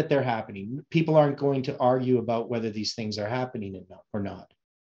see that they're happening. People aren't going to argue about whether these things are happening or not.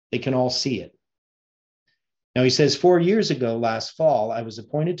 They can all see it. Now, he says, 4 years ago, last fall, I was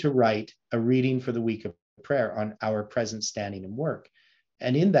appointed to write a reading for the week of prayer on our present standing and work.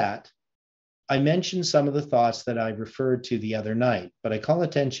 And in that, I mentioned some of the thoughts that I referred to the other night, but I call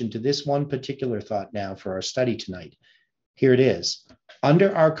attention to this one particular thought now for our study tonight. Here it is.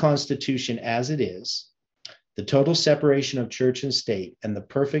 Under our Constitution as it is, the total separation of church and state and the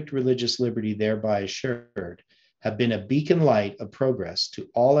perfect religious liberty thereby assured have been a beacon light of progress to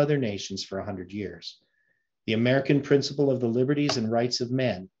all other nations for 100 years. The American principle of the liberties and rights of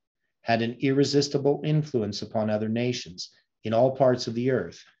men had an irresistible influence upon other nations in all parts of the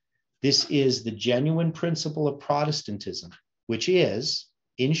earth. This is the genuine principle of Protestantism, which is,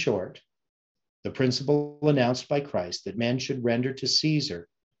 in short, the principle announced by Christ that men should render to Caesar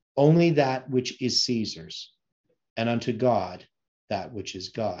only that which is Caesar's, and unto God that which is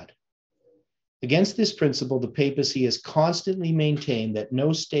God. Against this principle, the papacy has constantly maintained that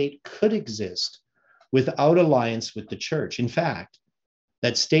no state could exist without alliance with the church. In fact,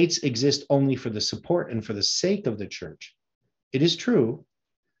 that states exist only for the support and for the sake of the church. It is true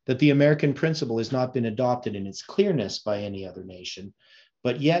that the American principle has not been adopted in its clearness by any other nation,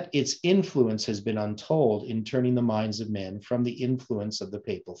 but yet its influence has been untold in turning the minds of men from the influence of the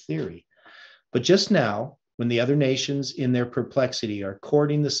papal theory. But just now, when the other nations in their perplexity are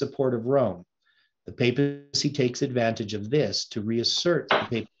courting the support of Rome, the papacy takes advantage of this to reassert the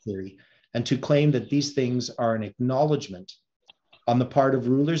papal theory and to claim that these things are an acknowledgement on the part of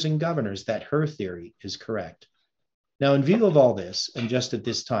rulers and governors that her theory is correct. Now, in view of all this, and just at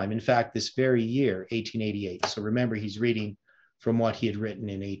this time, in fact, this very year, 1888, so remember he's reading from what he had written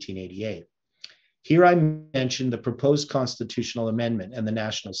in 1888. Here I mentioned the proposed constitutional amendment and the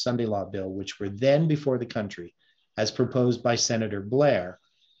National Sunday Law Bill, which were then before the country, as proposed by Senator Blair,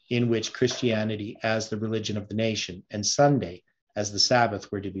 in which Christianity as the religion of the nation and Sunday as the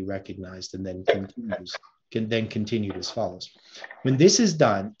Sabbath were to be recognized, and then continued as follows. When this is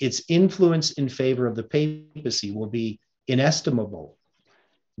done, its influence in favor of the papacy will be inestimable.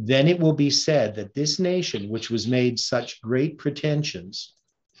 Then it will be said that this nation, which was made such great pretensions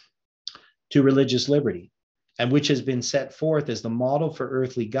to religious liberty, and which has been set forth as the model for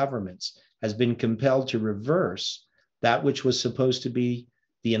earthly governments, has been compelled to reverse that which was supposed to be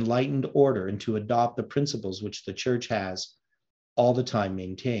the enlightened order and to adopt the principles which the church has all the time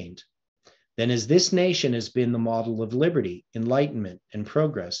maintained. Then as this nation has been the model of liberty, enlightenment, and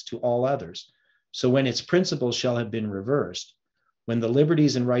progress to all others, so when its principles shall have been reversed, when the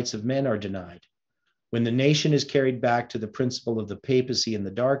liberties and rights of men are denied, when the nation is carried back to the principle of the papacy in the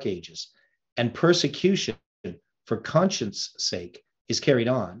Dark Ages, and persecution for conscience sake is carried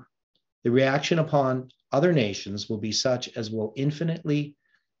on, the reaction upon other nations will be such as will infinitely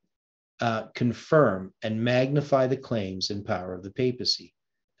confirm and magnify the claims and power of the papacy.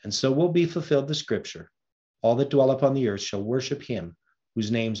 And so will be fulfilled the scripture, all that dwell upon the earth shall worship him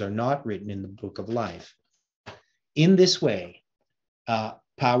whose names are not written in the book of life. In this way,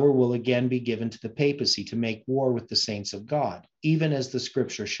 power will again be given to the papacy to make war with the saints of God, even as the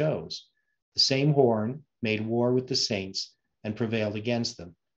scripture shows. The same horn made war with the saints and prevailed against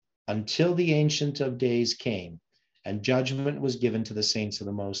them, until the Ancient of Days came, and judgment was given to the saints of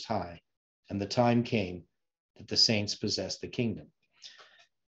the Most High, and the time came that the saints possessed the kingdom.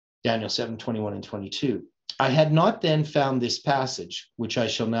 Daniel 7:21 and 22. I had not then found this passage, which I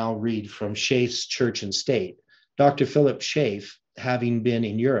shall now read from Schaeff's Church and State. Dr. Philip Schaeff, having been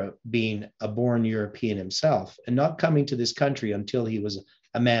in Europe, being a born European himself, and not coming to this country until he was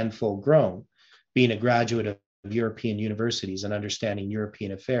a man full grown, being a graduate of European universities and understanding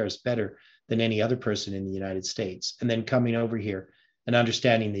European affairs better than any other person in the United States, and then coming over here and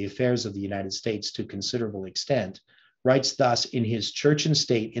understanding the affairs of the United States to a considerable extent, writes thus in his Church and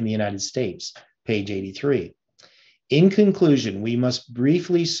State in the United States, page 83. In conclusion, we must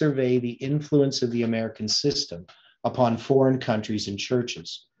briefly survey the influence of the American system upon foreign countries and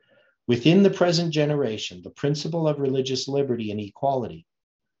churches. Within the present generation, the principle of religious liberty and equality,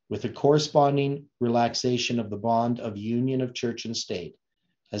 with a corresponding relaxation of the bond of union of church and state,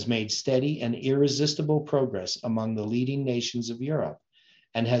 has made steady and irresistible progress among the leading nations of Europe,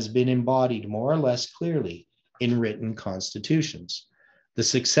 and has been embodied more or less clearly in written constitutions. The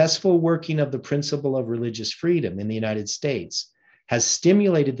successful working of the principle of religious freedom in the United States has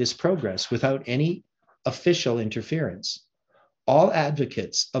stimulated this progress without any official interference. All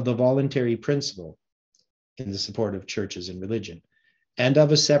advocates of the voluntary principle in the support of churches and religion, and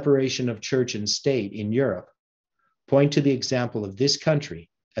of a separation of church and state in Europe, point to the example of this country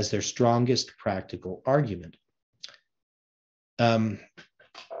as their strongest practical argument.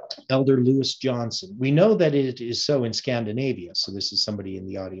 Elder Lewis Johnson, we know that it is so in Scandinavia. So this is somebody in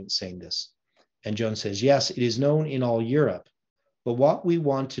the audience saying this. And Joan says, yes, it is known in all Europe. But what we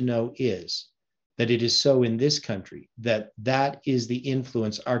want to know is that it is so in this country, that is the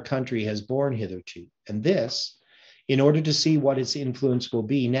influence our country has borne hitherto. And this, in order to see what its influence will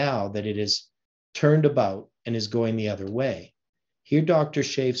be now that it is turned about and is going the other way. Here, Dr.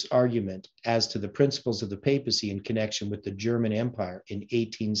 Schaeff's argument as to the principles of the papacy in connection with the German Empire in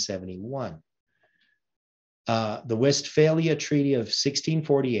 1871. The Westphalia Treaty of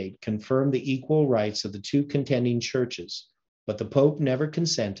 1648 confirmed the equal rights of the two contending churches, but the Pope never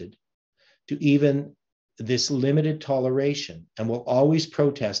consented to even this limited toleration and will always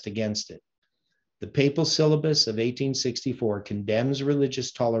protest against it. The Papal Syllabus of 1864 condemns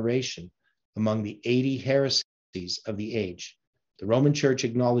religious toleration among the 80 heresies of the age. The Roman Church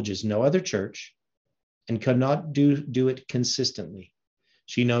acknowledges no other church and cannot do it consistently.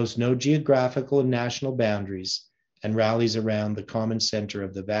 She knows no geographical and national boundaries and rallies around the common center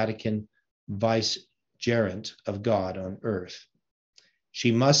of the Vatican vicegerent of God on earth.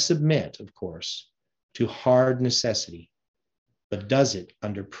 She must submit, of course, to hard necessity, but does it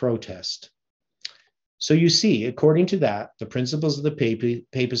under protest. So you see, according to that, the principles of the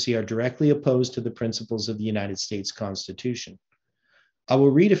papacy are directly opposed to the principles of the United States Constitution. I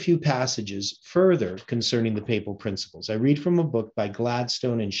will read a few passages further concerning the papal principles. I read from a book by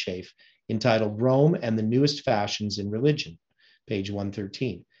Gladstone and Schaeff entitled Rome and the Newest Fashions in Religion, page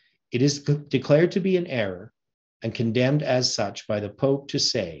 113. It is declared to be an error and condemned as such by the Pope to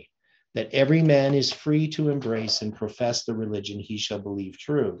say that every man is free to embrace and profess the religion he shall believe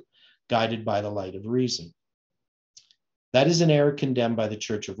true, guided by the light of reason. That is an error condemned by the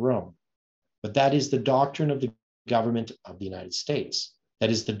Church of Rome, but that is the doctrine of the government of the United States. That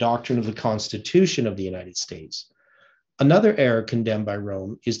is the doctrine of the Constitution of the United States. Another error condemned by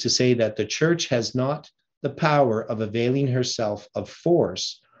Rome is to say that the Church has not the power of availing herself of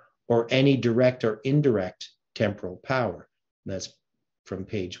force or any direct or indirect temporal power. And that's from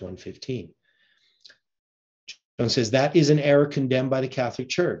page 115. Jones says that is an error condemned by the Catholic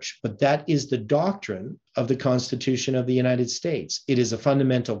Church, but that is the doctrine of the Constitution of the United States. It is a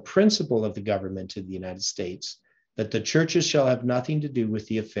fundamental principle of the government of the United States that the churches shall have nothing to do with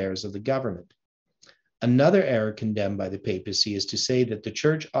the affairs of the government. Another error condemned by the papacy is to say that the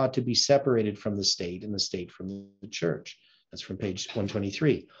church ought to be separated from the state and the state from the church. That's from page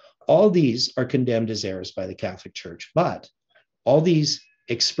 123. All these are condemned as errors by the Catholic Church, but all these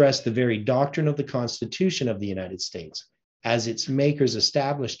express the very doctrine of the Constitution of the United States as its makers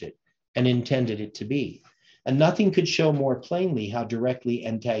established it and intended it to be. And nothing could show more plainly how directly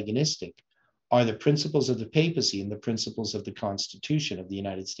antagonistic are the principles of the papacy and the principles of the Constitution of the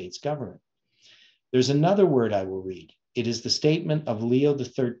United States government. There's another word I will read. It is the statement of Leo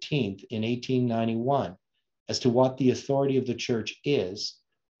XIII in 1891 as to what the authority of the church is,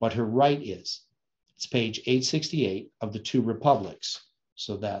 what her right is. It's page 868 of the Two Republics.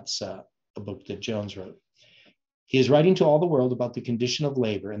 So that's a book that Jones wrote. He is writing to all the world about the condition of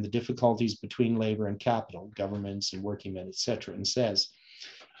labor and the difficulties between labor and capital, governments and working men, etc., and says,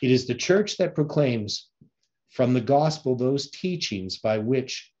 it is the church that proclaims from the gospel those teachings by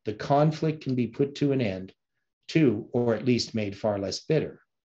which the conflict can be put to an end, to, or at least made far less bitter.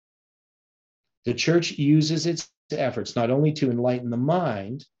 The church uses its efforts not only to enlighten the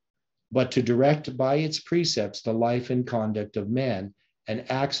mind, but to direct by its precepts the life and conduct of man, and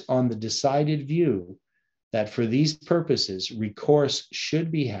acts on the decided view that for these purposes recourse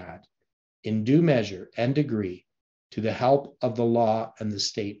should be had in due measure and degree to the help of the law and the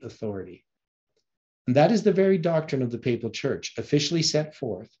state authority. And that is the very doctrine of the papal church, officially set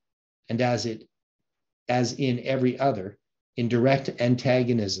forth, and as in every other, in direct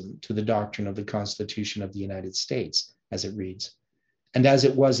antagonism to the doctrine of the Constitution of the United States, as it reads, and as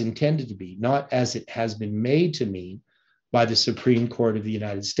it was intended to be, not as it has been made to mean by the Supreme Court of the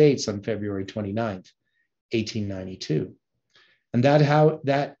United States on February 29th, 1892. And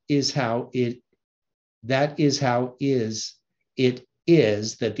that is how it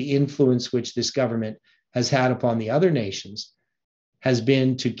is that the influence which this government has had upon the other nations has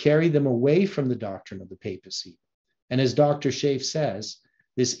been to carry them away from the doctrine of the papacy. And as Dr. Schaaf says,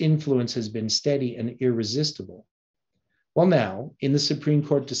 this influence has been steady and irresistible. Well, now, in the Supreme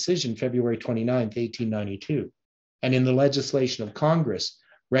Court decision, February 29th, 1892, and in the legislation of Congress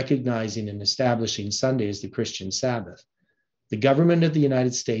recognizing and establishing Sunday as the Christian Sabbath, the government of the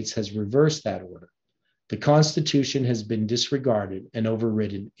United States has reversed that order. The Constitution has been disregarded and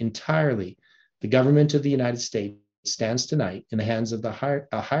overridden entirely. The government of the United States stands tonight in the hands of a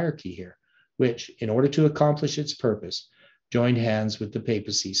hierarchy here, which, in order to accomplish its purpose, joined hands with the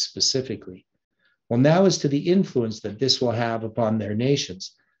papacy specifically. Well, now as to the influence that this will have upon their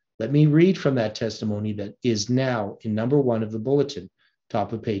nations, let me read from that testimony that is now in number 1 of the bulletin,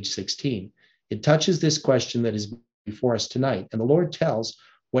 top of page 16. It touches this question that is before us tonight, and the Lord tells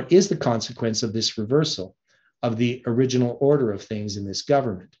what is the consequence of this reversal of the original order of things in this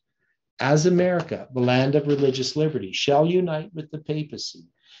government. As America, the land of religious liberty, shall unite with the papacy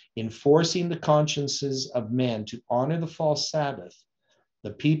in forcing the consciences of men to honor the false Sabbath,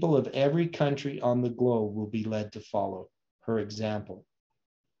 the people of every country on the globe will be led to follow her example.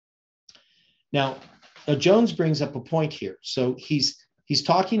 Now, Jones brings up a point here. So he's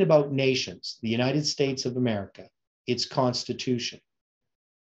talking about nations, the United States of America, its Constitution.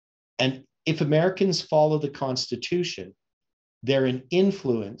 And if Americans follow the Constitution, they're an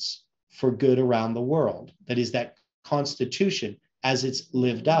influence for good around the world. That is, that Constitution, as it's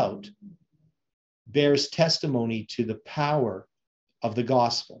lived out, bears testimony to the power of the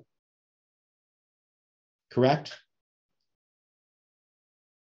gospel. Correct?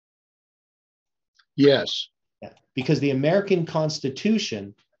 Yes. Yeah. Because the American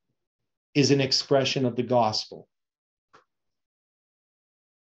Constitution is an expression of the gospel.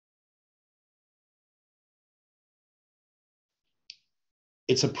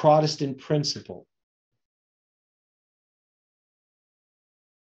 It's a Protestant principle.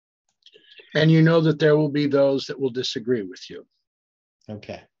 And you know that there will be those that will disagree with you.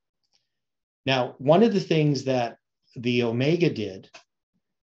 Okay. Now, one of the things that the Omega did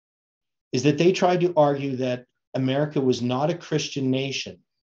is that they tried to argue that America was not a Christian nation.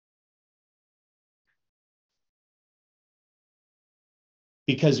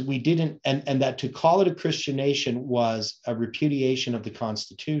 Because we didn't, and that to call it a Christian nation was a repudiation of the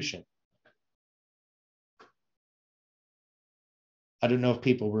Constitution. I don't know if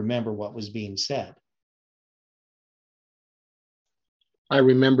people remember what was being said. I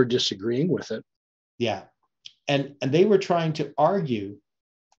remember disagreeing with it. Yeah. And they were trying to argue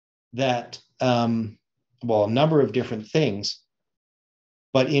that, well, a number of different things,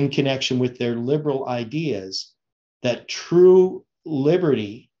 but in connection with their liberal ideas, that true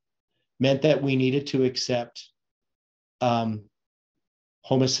liberty meant that we needed to accept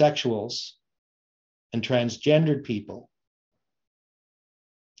homosexuals and transgendered people.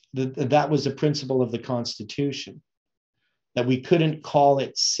 That was the principle of the Constitution, that we couldn't call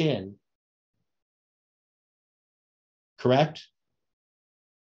it sin. Correct?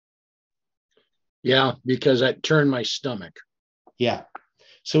 Yeah, because that turned my stomach. Yeah.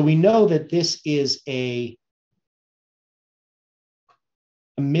 So we know that this is a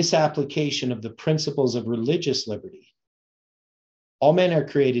misapplication of the principles of religious liberty. All men are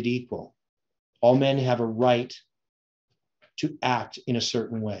created equal. All men have a right to act in a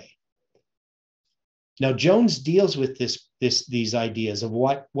certain way. Now, Jones deals with these ideas of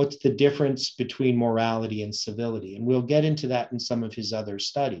what's the difference between morality and civility, and we'll get into that in some of his other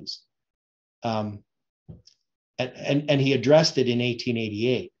studies. And he addressed it in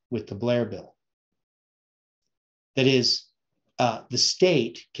 1888 with the Blair Bill. That is, the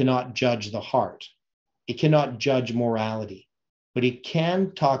state cannot judge the heart. It cannot judge morality, but it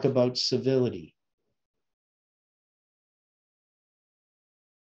can talk about civility.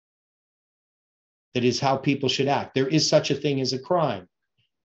 That is how people should act. There is such a thing as a crime,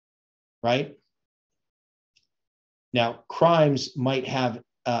 right? Now, crimes might have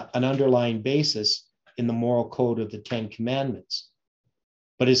an underlying basis in the moral code of the Ten Commandments.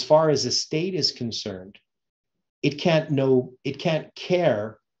 But as far as the state is concerned, it can't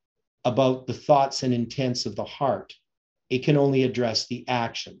care about the thoughts and intents of the heart. It can only address the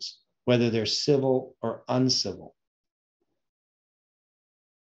actions, whether they're civil or uncivil,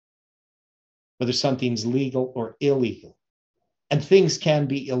 whether something's legal or illegal. And things can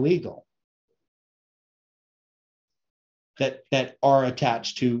be illegal that are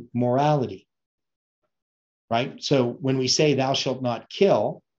attached to morality, right? So when we say thou shalt not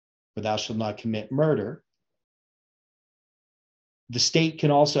kill, or thou shalt not commit murder, the state can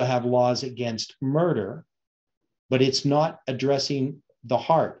also have laws against murder, but it's not addressing the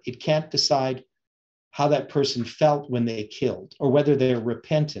heart. It can't decide how that person felt when they killed or whether they're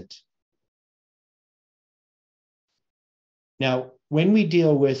repentant. Now, when we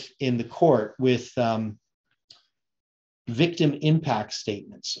deal with, in the court, with victim impact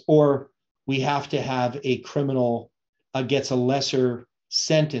statements, or we have to have a criminal gets a lesser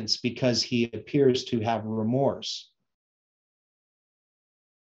sentence because he appears to have remorse,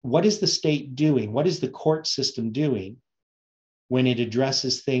 what is the state doing? What is the court system doing when it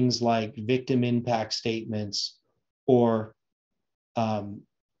addresses things like victim impact statements or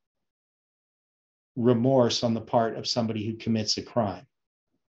remorse on the part of somebody who commits a crime?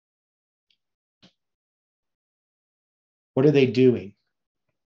 What are they doing?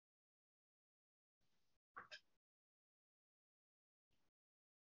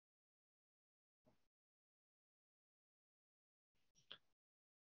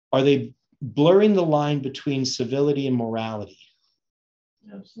 Are they blurring the line between civility and morality?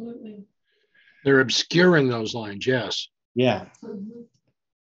 Absolutely. They're obscuring those lines, yes. Yeah.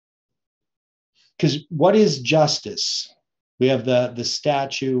 Because what is justice? We have the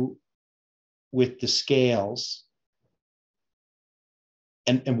statue with the scales.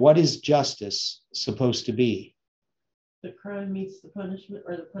 And what is justice supposed to be? The crime meets the punishment,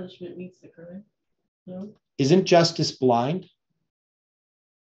 or the punishment meets the crime. No? Isn't justice blind?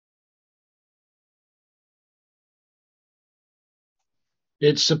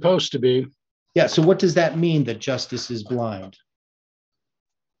 It's supposed to be. Yeah, so what does that mean, that justice is blind?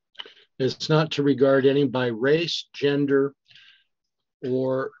 It's not to regard any by race, gender,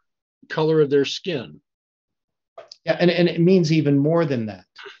 or color of their skin. Yeah, and it means even more than that.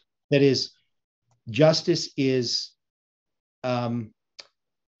 That is, justice is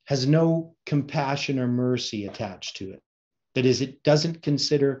has no compassion or mercy attached to it. That is, it doesn't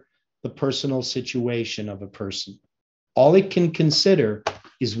consider the personal situation of a person. All it can consider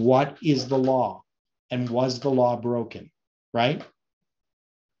is what is the law and was the law broken, right?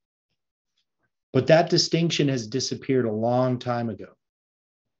 But that distinction has disappeared a long time ago.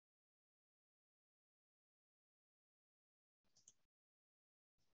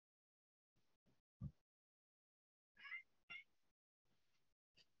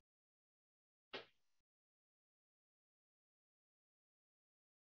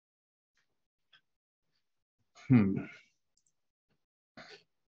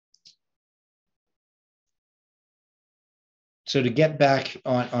 So to get back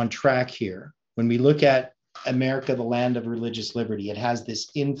on track here, when we look at America, the land of religious liberty, it has this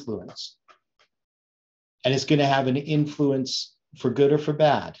influence. And it's going to have an influence for good or for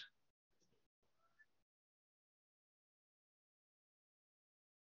bad.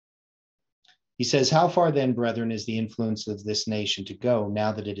 He says, how far then, brethren, is the influence of this nation to go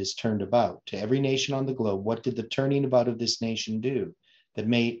now that it is turned about? To every nation on the globe, what did the turning about of this nation do that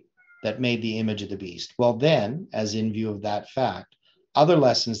made the image of the beast? Well, then, as in view of that fact, other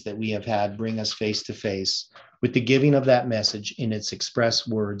lessons that we have had bring us face to face with the giving of that message in its express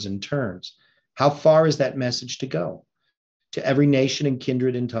words and terms. How far is that message to go? To every nation and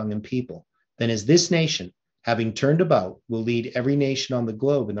kindred and tongue and people. Then as this nation, having turned about, will lead every nation on the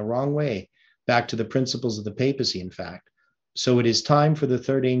globe in the wrong way, back to the principles of the papacy, in fact. So it is time for the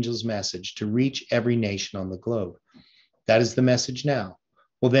third angel's message to reach every nation on the globe. That is the message now.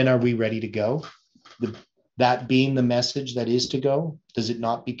 Well, then are we ready to go? That being the message that is to go, does it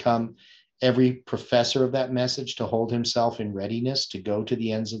not become every professor of that message to hold himself in readiness to go to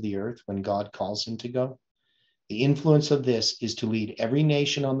the ends of the earth when God calls him to go? The influence of this is to lead every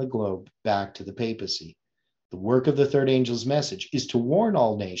nation on the globe back to the papacy. The work of the third angel's message is to warn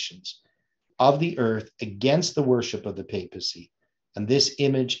all nations of the earth against the worship of the papacy, and this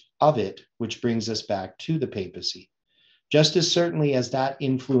image of it, which brings us back to the papacy. Just as certainly as that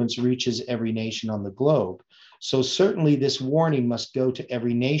influence reaches every nation on the globe, so certainly this warning must go to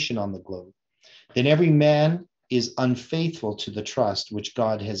every nation on the globe. Then every man is unfaithful to the trust which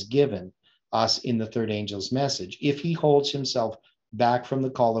God has given us in the third angel's message, if he holds himself back from the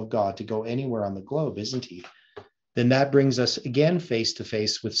call of God to go anywhere on the globe, isn't he? Then that brings us again face to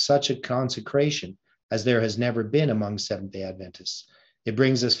face with such a consecration as there has never been among Seventh-day Adventists. It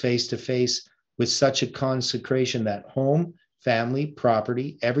brings us face to face with such a consecration that home, family,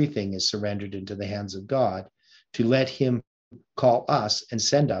 property, everything is surrendered into the hands of God to let him call us and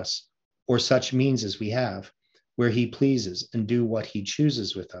send us, or such means as we have, where he pleases and do what he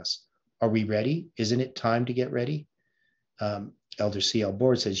chooses with us. Are we ready? Isn't it time to get ready? Elder C.L.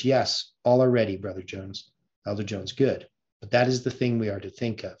 Board says, yes, all are ready, Brother Jones. Elder Jones, good. But that is the thing we are to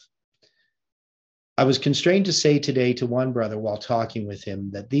think of. I was constrained to say today to one brother while talking with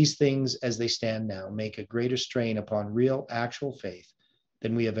him that these things as they stand now make a greater strain upon real, actual faith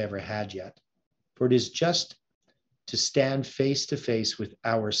than we have ever had yet. For it is just to stand face to face with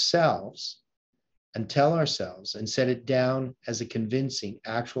ourselves and tell ourselves and set it down as a convincing,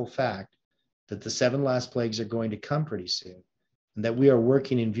 actual fact that the 7 last plagues are going to come pretty soon, and that we are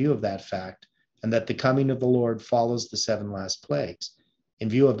working in view of that fact, and that the coming of the Lord follows the 7 last plagues. In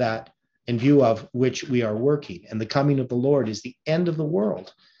view of which we are working, and the coming of the Lord is the end of the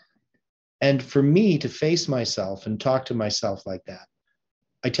world. And for me to face myself and talk to myself like that,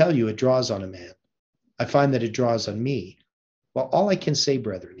 I tell you, it draws on a man. I find that it draws on me. Well, all I can say,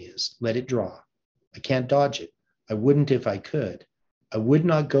 brethren, is let it draw. I can't dodge it. I wouldn't if I could. I would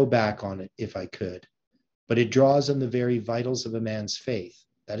not go back on it if I could. But it draws on the very vitals of a man's faith.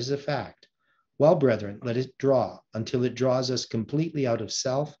 That is a fact. Well, brethren, let it draw until it draws us completely out of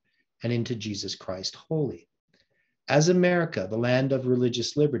self and into Jesus Christ wholly. As America, the land of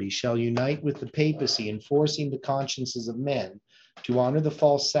religious liberty, shall unite with the papacy in forcing the consciences of men to honor the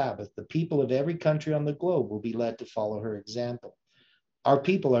false Sabbath, the people of every country on the globe will be led to follow her example. Our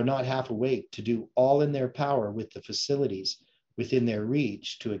people are not half awake to do all in their power with the facilities within their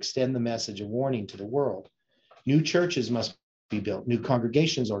reach to extend the message of warning to the world. New churches must be built, new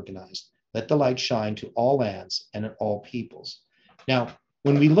congregations organized. Let the light shine to all lands and at all peoples. Now,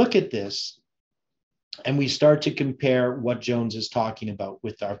 when we look at this and we start to compare what Jones is talking about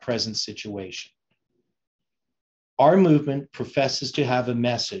with our present situation, our movement professes to have a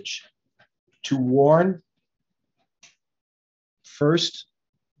message to warn first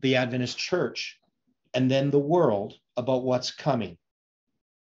the Adventist church and then the world about what's coming.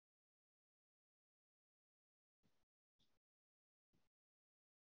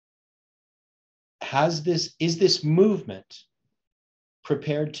 Is this movement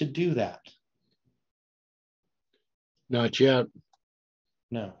prepared to do that? Not yet.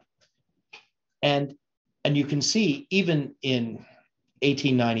 No. And you can see even in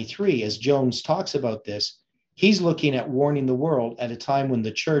 1893, as Jones talks about this, he's looking at warning the world at a time when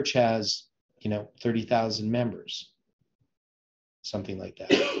the church has, 30,000 members, something like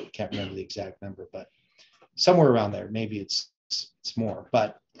that. I can't remember the exact number, but somewhere around there. Maybe it's more,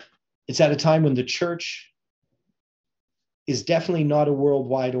 but it's at a time when the church is definitely not a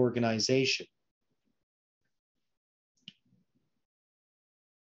worldwide organization.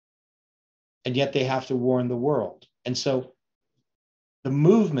 And yet they have to warn the world. And so the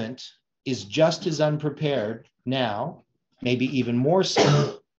movement is just as unprepared now, maybe even more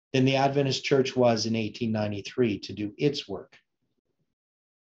so, than the Adventist church was in 1893 to do its work.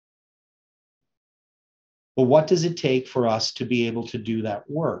 Well, what does it take for us to be able to do that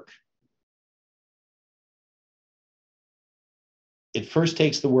work? It first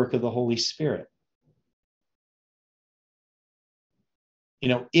takes the work of the Holy Spirit.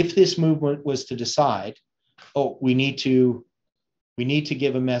 if this movement was to decide, oh, we need to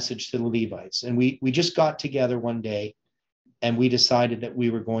give a message to the Levites, and we just got together one day and we decided that we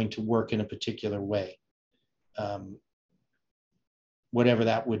were going to work in a particular way, whatever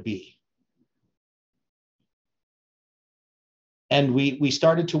that would be. And we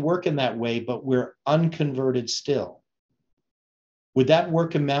started to work in that way, but we're unconverted still. Would that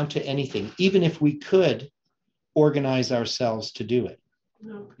work amount to anything, even if we could organize ourselves to do it?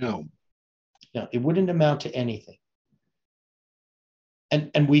 No. No, it wouldn't amount to anything.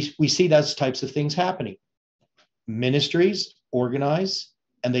 And we see those types of things happening. Ministries organize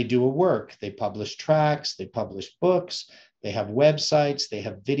and they do a work. They publish tracts, they publish books, they have websites, they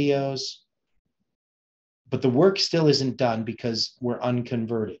have videos. But the work still isn't done because we're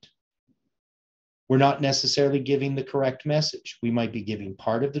unconverted. We're not necessarily giving the correct message. We might be giving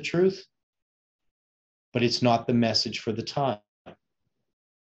part of the truth, but it's not the message for the time.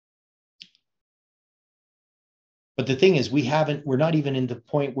 But the thing is, we're not even in the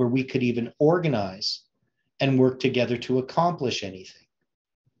point where we could even organize and work together to accomplish anything.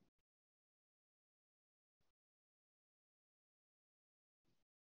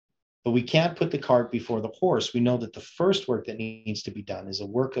 But we can't put the cart before the horse. We know that the first work that needs to be done is a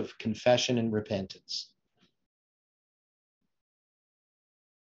work of confession and repentance.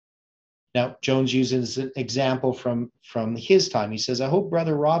 Now, Jones uses an example from his time. He says, I hope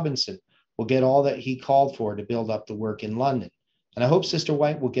Brother Robinson will get all that he called for to build up the work in London. And I hope Sister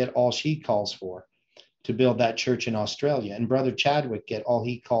White will get all she calls for to build that church in Australia. And Brother Chadwick get all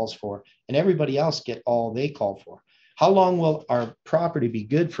he calls for. And everybody else get all they call for. How long will our property be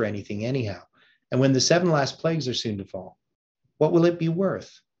good for anything anyhow? And when the 7 last plagues are soon to fall, what will it be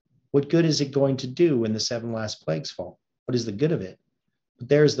worth? What good is it going to do when the 7 last plagues fall? What is the good of it? But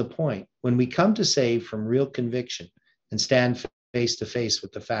there's the point. When we come to save from real conviction and stand face to face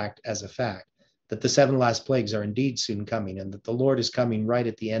with the fact as a fact, that the 7 last plagues are indeed soon coming and that the Lord is coming right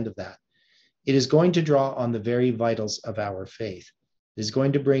at the end of that, it is going to draw on the very vitals of our faith. It is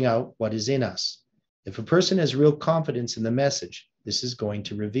going to bring out what is in us. If a person has real confidence in the message, this is going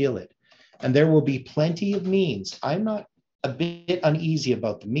to reveal it. And there will be plenty of means. I'm not a bit uneasy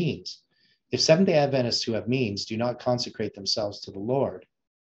about the means. If Seventh-day Adventists who have means do not consecrate themselves to the Lord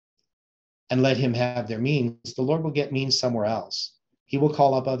and let him have their means, the Lord will get means somewhere else. He will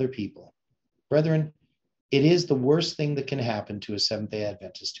call up other people. Brethren, it is the worst thing that can happen to a Seventh-day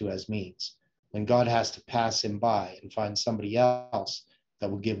Adventist who has means, when God has to pass him by and find somebody else that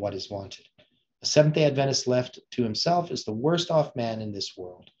will give what is wanted. A Seventh-day Adventist left to himself is the worst off man in this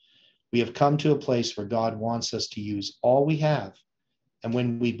world. We have come to a place where God wants us to use all we have. And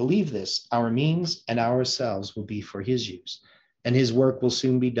when we believe this, our means and ourselves will be for his use, and his work will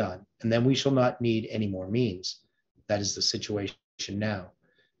soon be done. And then we shall not need any more means. That is the situation now.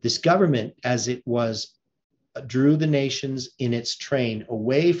 This government, as it was, drew the nations in its train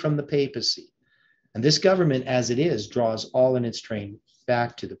away from the papacy. And this government, as it is, draws all in its train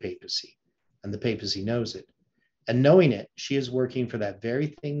back to the papacy. And the papacy knows it. And knowing it, she is working for that very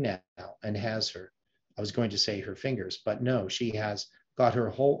thing now and has her, I was going to say her fingers, but no, she has got her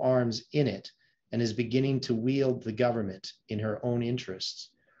whole arms in it and is beginning to wield the government in her own interests.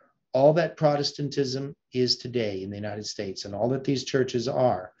 All that Protestantism is today in the United States and all that these churches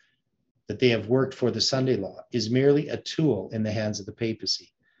are, that they have worked for the Sunday law, is merely a tool in the hands of the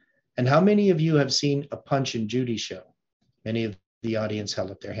papacy. And how many of you have seen a Punch and Judy show? Many of the audience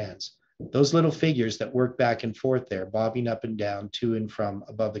held up their hands. Those little figures that work back and forth there, bobbing up and down to and from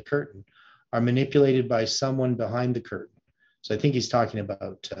above the curtain, are manipulated by someone behind the curtain. So I think he's talking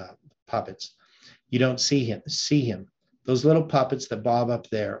about puppets. You don't see him. Those little puppets that bob up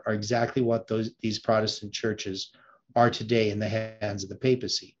there are exactly what these Protestant churches are today in the hands of the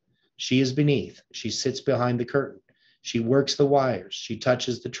papacy. She is beneath. She sits behind the curtain. She works the wires. She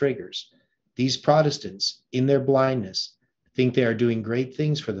touches the triggers. These Protestants, in their blindness, think they are doing great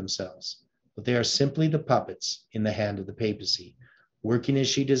things for themselves, but they are simply the puppets in the hand of the papacy, working as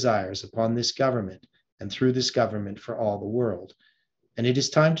she desires upon this government and through this government for all the world. And it is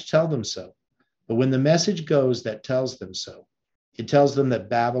time to tell them so. But when the message goes that tells them so, it tells them that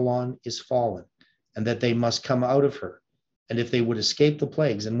Babylon is fallen and that they must come out of her. And if they would escape the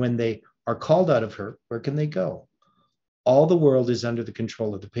plagues, and when they are called out of her, where can they go? All the world is under the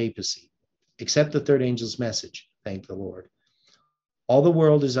control of the papacy, except the third angel's message, thank the Lord. All the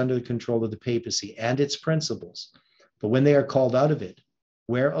world is under the control of the papacy and its principles. But when they are called out of it,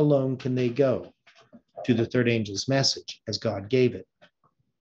 where alone can they go? To the third angel's message, as God gave it.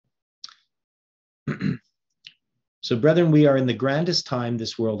 So, brethren, we are in the grandest time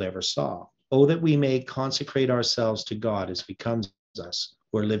this world ever saw. Oh, that we may consecrate ourselves to God as becomes us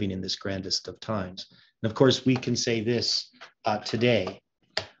who are living in this grandest of times. And of course, we can say this today.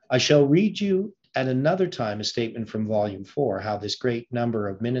 I shall read you at another time a statement from Volume 4, how this great number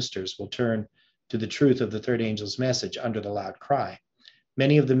of ministers will turn to the truth of the third angel's message under the loud cry.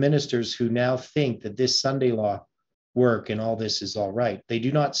 Many of the ministers who now think that this Sunday law work and all this is all right, they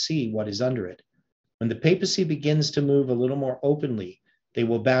do not see what is under it. When the papacy begins to move a little more openly, they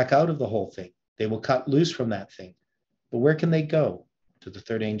will back out of the whole thing. They will cut loose from that thing. But where can they go? To the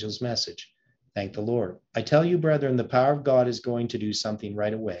third angel's message. Thank the Lord. I tell you, brethren, the power of God is going to do something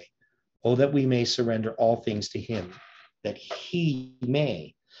right away. Oh, that we may surrender all things to him, that he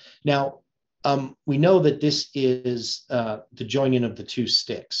may. Now, we know that this is the joining of the two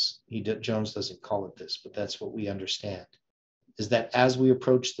sticks. Jones doesn't call it this, but that's what we understand, is that as we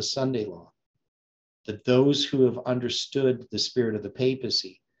approach the Sunday law, that those who have understood the spirit of the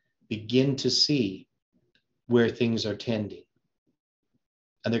papacy begin to see where things are tending.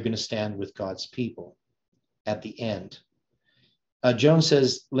 And they're going to stand with God's people at the end. Jones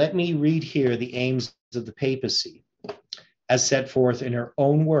says, let me read here the aims of the papacy as set forth in her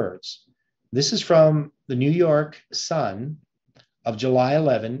own words. This is from the New York Sun of July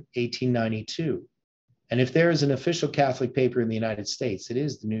 11, 1892. And if there is an official Catholic paper in the United States, it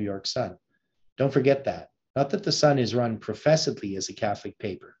is the New York Sun. Don't forget that. Not that the Sun is run professedly as a Catholic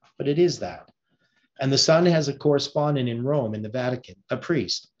paper, but it is that. And the Sun has a correspondent in Rome in the Vatican, a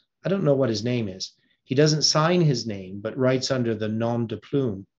priest. I don't know what his name is. He doesn't sign his name, but writes under the nom de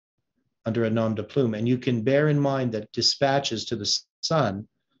plume, under a nom de plume. And you can bear in mind that dispatches to the Sun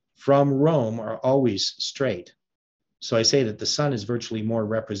from Rome are always straight. So I say that the Sun is virtually more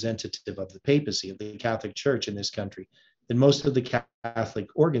representative of the papacy, of the Catholic Church in this country, than most of the Catholic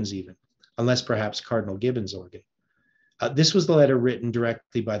organs even, unless perhaps Cardinal Gibbon's organ. This was the letter written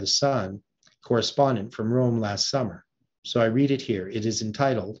directly by the Sun correspondent from Rome last summer. So I read it here. It is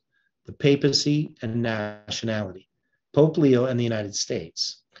entitled, The Papacy and Nationality, Pope Leo and the United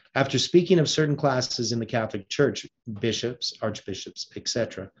States. After speaking of certain classes in the Catholic Church, bishops, archbishops,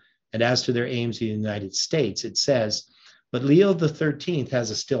 etc., and as to their aims in the United States, it says, but Leo XIII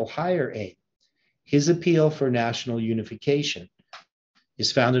has a still higher aim. His appeal for national unification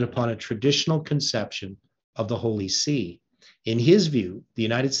is founded upon a traditional conception of the Holy See. In his view, the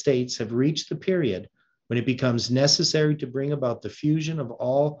United States have reached the period when it becomes necessary to bring about the fusion of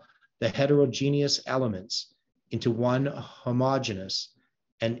all the heterogeneous elements into one homogeneous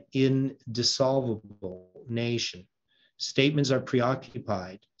and indissoluble nation. Statesmen are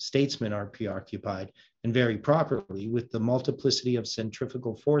preoccupied, and very properly, with the multiplicity of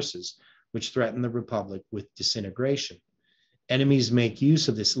centrifugal forces which threaten the Republic with disintegration. Enemies make use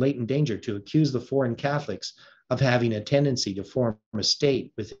of this latent danger to accuse the foreign Catholics of having a tendency to form a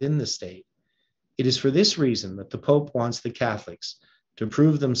state within the state. It is for this reason that the Pope wants the Catholics to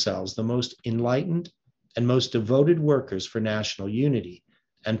prove themselves the most enlightened and most devoted workers for national unity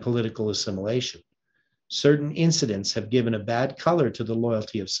and political assimilation. Certain incidents have given a bad color to the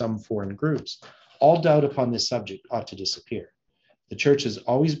loyalty of some foreign groups. All doubt upon this subject ought to disappear. The Church has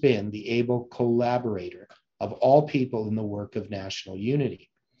always been the able collaborator of all people in the work of national unity.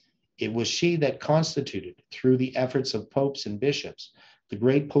 It was she that constituted, through the efforts of popes and bishops, the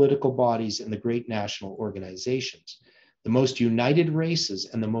great political bodies and the great national organizations. The most united races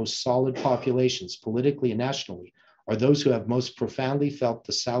and the most solid populations, politically and nationally, are those who have most profoundly felt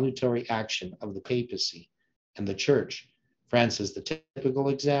the salutary action of the papacy and the Church. France is the typical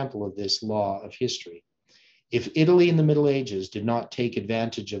example of this law of history. If Italy in the Middle Ages did not take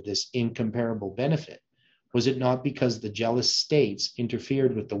advantage of this incomparable benefit, was it not because the jealous states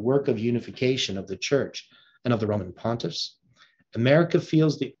interfered with the work of unification of the Church and of the Roman pontiffs? America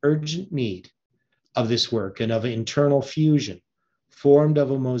feels the urgent need of this work and of internal fusion, formed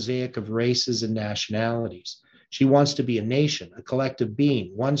of a mosaic of races and nationalities. She wants to be a nation, a collective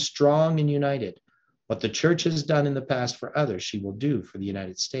being, one strong and united. What the Church has done in the past for others, she will do for the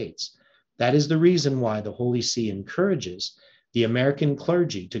United States. That is the reason why the Holy See encourages the American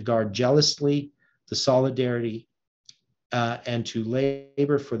clergy to guard jealously the solidarity and to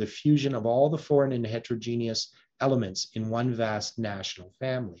labor for the fusion of all the foreign and heterogeneous elements in one vast national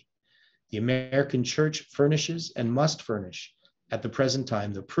family. The American Church furnishes and must furnish at the present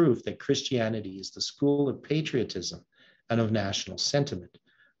time the proof that Christianity is the school of patriotism and of national sentiment.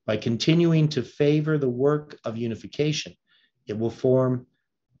 By continuing to favor the work of unification, it will form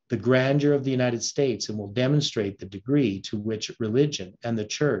the grandeur of the United States and will demonstrate the degree to which religion and the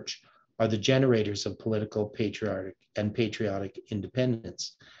Church are the generators of political patriotic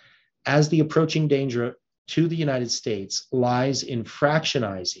independence. As the approaching danger to the United States lies in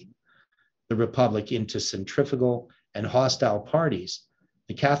fractionizing the Republic into centrifugal and hostile parties,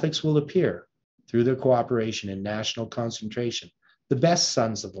 the Catholics will appear, through their cooperation in national concentration, the best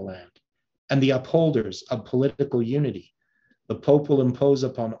sons of the land and the upholders of political unity. The Pope will impose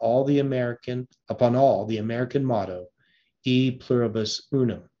upon all the American motto, E pluribus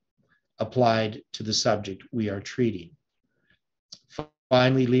unum, applied to the subject we are treating.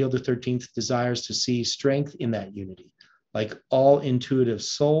 Finally, Leo XIII desires to see strength in that unity. Like all intuitive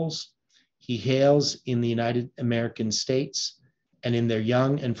souls, he hails in the United American States and in their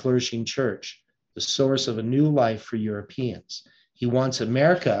young and flourishing church the source of a new life for Europeans. He wants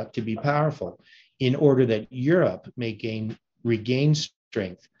America to be powerful in order that Europe may regain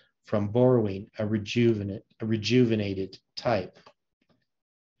strength from borrowing a rejuvenated type.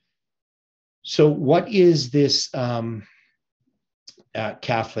 So what is this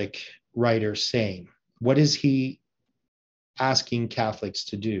Catholic writer saying? What is he asking Catholics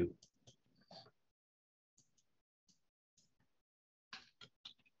to do?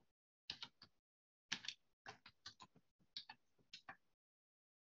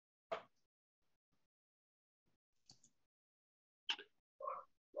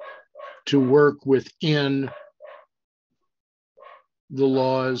 To work within the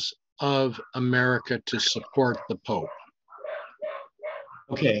laws of America to support the Pope.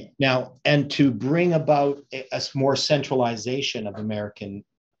 Okay, now, and to bring about a more centralization of American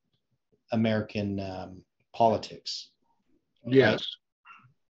politics. Yes. Right?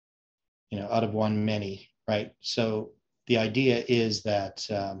 You know, out of one, many, right? So the idea is that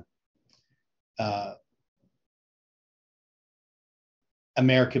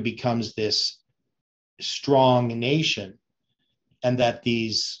America becomes this strong nation, and that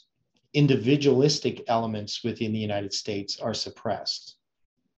these individualistic elements within the United States are suppressed.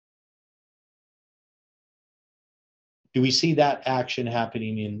 Do we see that action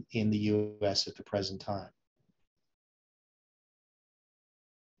happening in the US at the present time?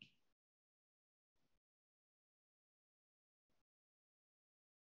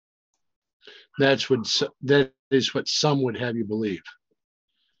 That is what some would have you believe.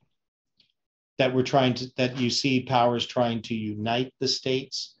 That that you see powers trying to unite the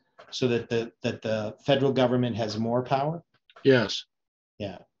states so that the federal government has more power? Yes.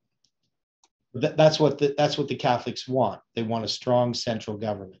 Yeah. That's what the Catholics want. They want a strong central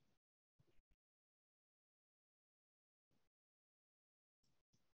government.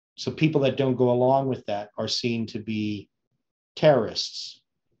 So people that don't go along with that are seen to be terrorists,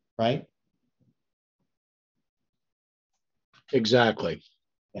 right? Exactly.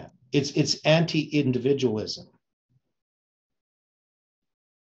 Yeah. It's anti-individualism.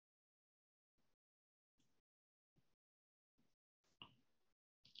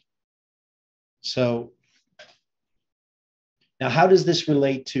 So now, how does this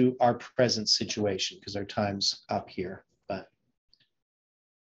relate to our present situation? Because our time's up here, but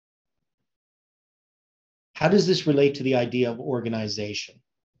how does this relate to the idea of organization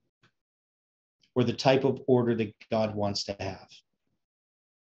or the type of order that God wants to have?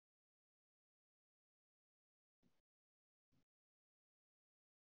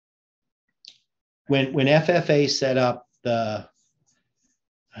 When FFA set up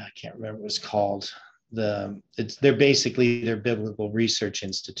I can't remember what it's called. They're basically their Biblical Research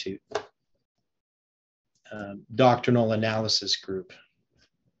Institute, doctrinal analysis group.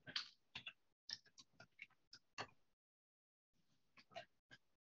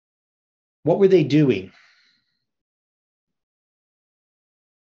 What were they doing?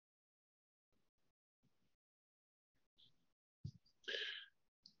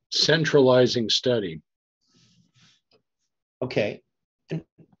 Centralizing study. Okay. And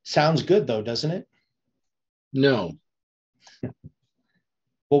sounds good though, doesn't it? No.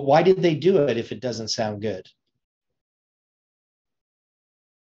 Well, why did they do it if it doesn't sound good?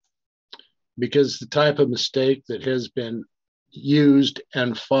 Because the type of mistake that has been used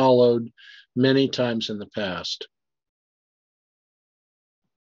and followed many times in the past.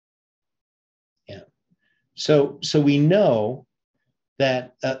 Yeah. So we know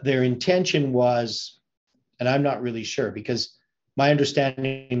that their intention was, and I'm not really sure, because my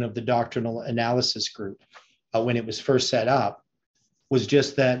understanding of the doctrinal analysis group when it was first set up was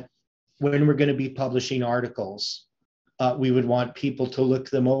just that when we're going to be publishing articles, we would want people to look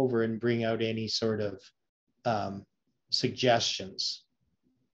them over and bring out any sort of suggestions,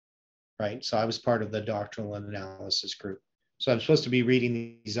 right? So I was part of the doctrinal analysis group. So I'm supposed to be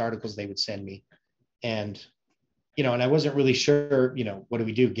reading these articles they would send me. And, you know, and I wasn't really sure, you know, what do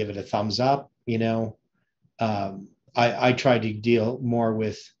we do? Give it a thumbs up, you know? I tried to deal more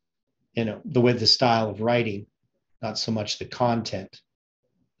with, you know, the style of writing, not so much the content.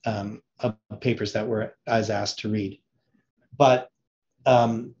 of papers that I was asked to read. But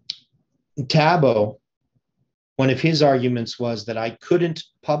Tabo, one of his arguments was that I couldn't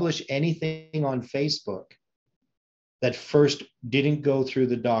publish anything on Facebook that first didn't go through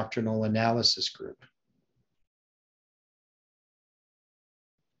the doctrinal analysis group.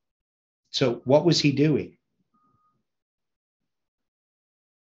 So what was he doing?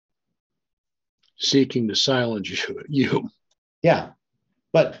 Seeking to silence you. Yeah,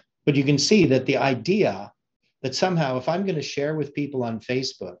 but you can see that the idea that somehow if I'm going to share with people on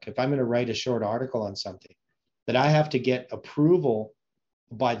Facebook, if I'm going to write a short article on something, that I have to get approval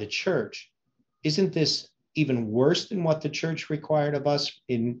by the church, isn't this even worse than what the church required of us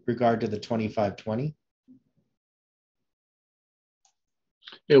in regard to the 2520?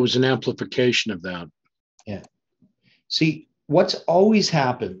 It was an amplification of that. Yeah. See, what's always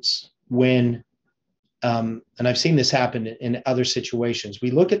happens when, and I've seen this happen in other situations,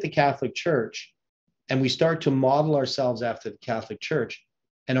 we look at the Catholic Church and we start to model ourselves after the Catholic Church,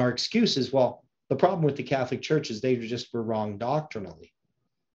 and our excuse is, well, the problem with the Catholic Church is they just were wrong doctrinally,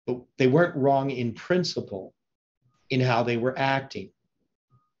 but they weren't wrong in principle in how they were acting.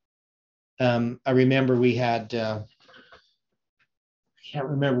 I remember we had, I can't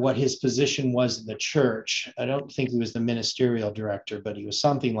remember what his position was in the church. I don't think he was the ministerial director, but he was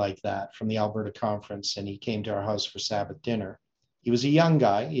something like that from the Alberta Conference, and he came to our house for Sabbath dinner. He was a young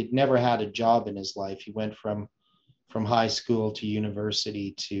guy. He'd never had a job in his life. He went from high school to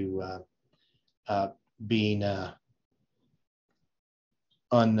university to being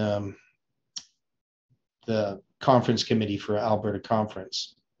on the conference committee for Alberta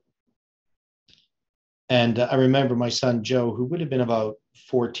Conference. And I remember my son, Joe, who would have been about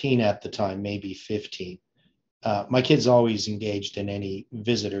 14 at the time, maybe 15. My kids always engaged in any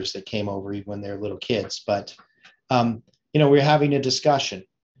visitors that came over, even when they're little kids. But, we were having a discussion.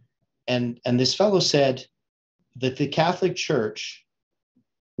 And this fellow said that the Catholic Church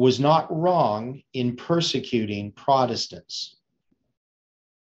was not wrong in persecuting Protestants.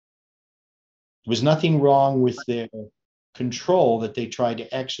 There was nothing wrong with their control that they tried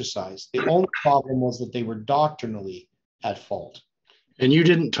to exercise. The only problem was that they were doctrinally at fault. And you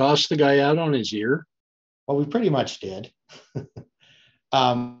didn't toss the guy out on his ear? Well, we pretty much did.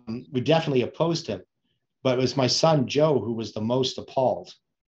 We definitely opposed him, but it was my son, Joe, who was the most appalled.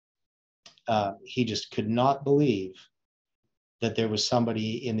 He just could not believe that there was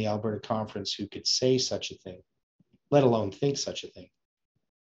somebody in the Alberta Conference who could say such a thing, let alone think such a thing.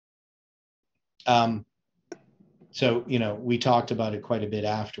 So, we talked about it quite a bit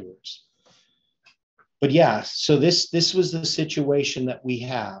afterwards. But yeah, so this was the situation that we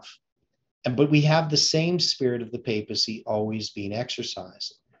have. But we have the same spirit of the papacy always being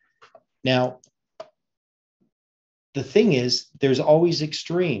exercised. Now, the thing is, there's always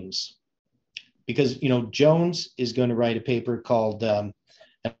extremes. Because, Jones is going to write a paper called An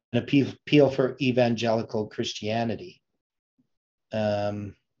Appeal for Evangelical Christianity.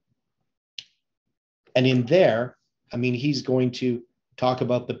 And in there, he's going to talk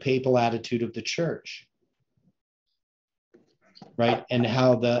about the papal attitude of the church, right? And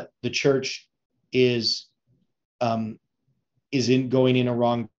how the church is going in a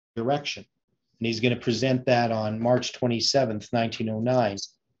wrong direction. And he's going to present that on March 27th, 1909,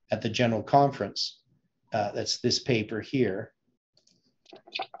 at the General Conference. That's this paper here.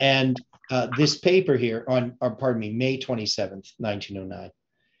 And this paper here May 27th, 1909.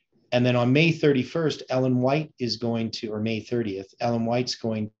 And then on May 31st, Ellen White is going to, or May 30th, Ellen White's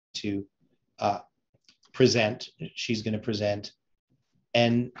going to present. She's going to present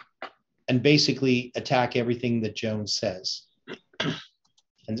and basically attack everything that Jones says.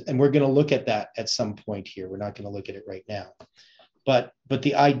 And we're going to look at that at some point here. We're not going to look at it right now. But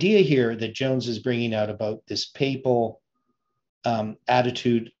the idea here that Jones is bringing out about this papal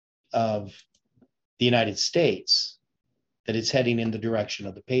attitude of the United States, that it's heading in the direction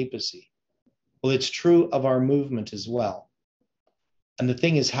of the papacy. Well, it's true of our movement as well. And the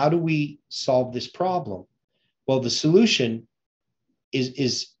thing is, how do we solve this problem? Well, the solution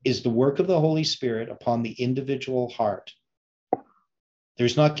is the work of the Holy Spirit upon the individual heart.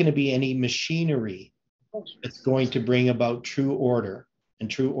 There's not going to be any machinery that's going to bring about true order and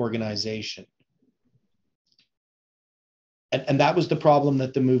true organization. And that was the problem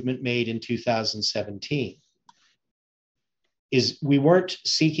that the movement made in 2017. Is we weren't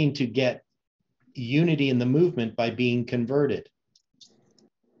seeking to get unity in the movement by being converted,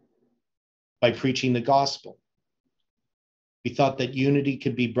 by preaching the gospel. We thought that unity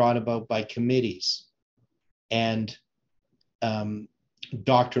could be brought about by committees and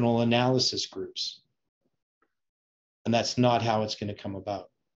doctrinal analysis groups. And that's not how it's going to come about.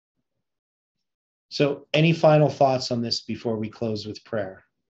 So any final thoughts on this before we close with prayer?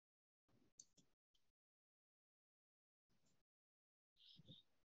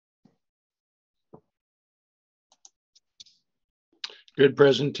 Good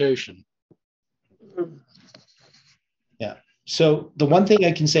presentation. Yeah. So the one thing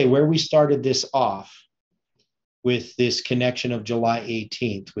I can say, where we started this off with this connection of July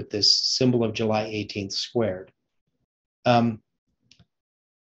 18th, with this symbol of July 18th squared,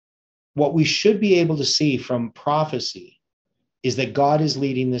 what we should be able to see from prophecy is that God is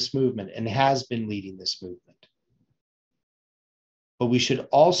leading this movement and has been leading this movement. But we should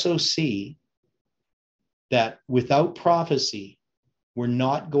also see that without prophecy, we're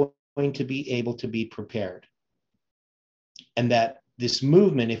not going to be able to be prepared. And that this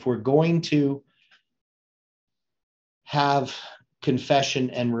movement, if we're going to have confession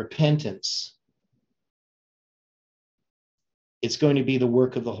and repentance, it's going to be the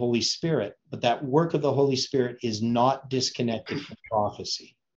work of the Holy Spirit. But that work of the Holy Spirit is not disconnected from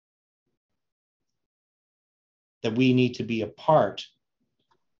prophecy. That we need to be a part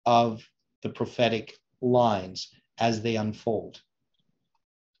of the prophetic lines as they unfold.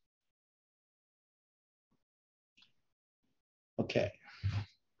 Okay.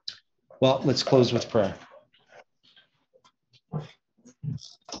 Well, let's close with prayer.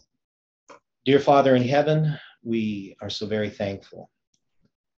 Dear Father in heaven, we are so very thankful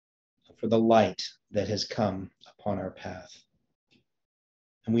for the light that has come upon our path.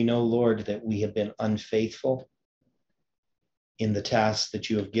 And we know, Lord, that we have been unfaithful in the tasks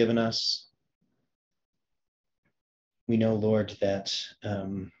that you have given us. We know, Lord, that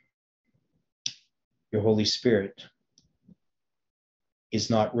your Holy Spirit is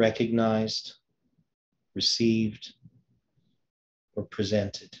not recognized, received, or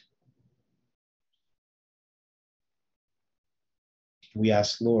presented. We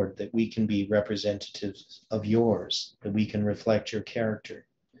ask, Lord, that we can be representatives of yours, that we can reflect your character.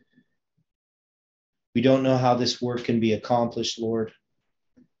 We don't know how this work can be accomplished, Lord,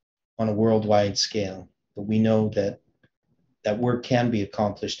 on a worldwide scale, but we know that that work can be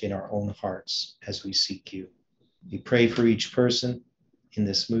accomplished in our own hearts as we seek you. We pray for each person in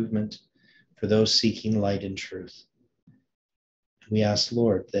this movement, for those seeking light and truth. We ask,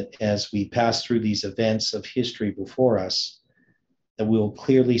 Lord, that as we pass through these events of history before us, that we will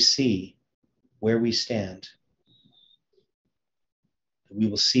clearly see where we stand, that we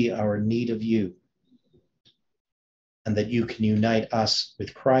will see our need of you, and that you can unite us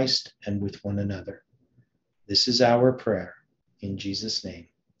with Christ and with one another. This is our prayer in Jesus' name.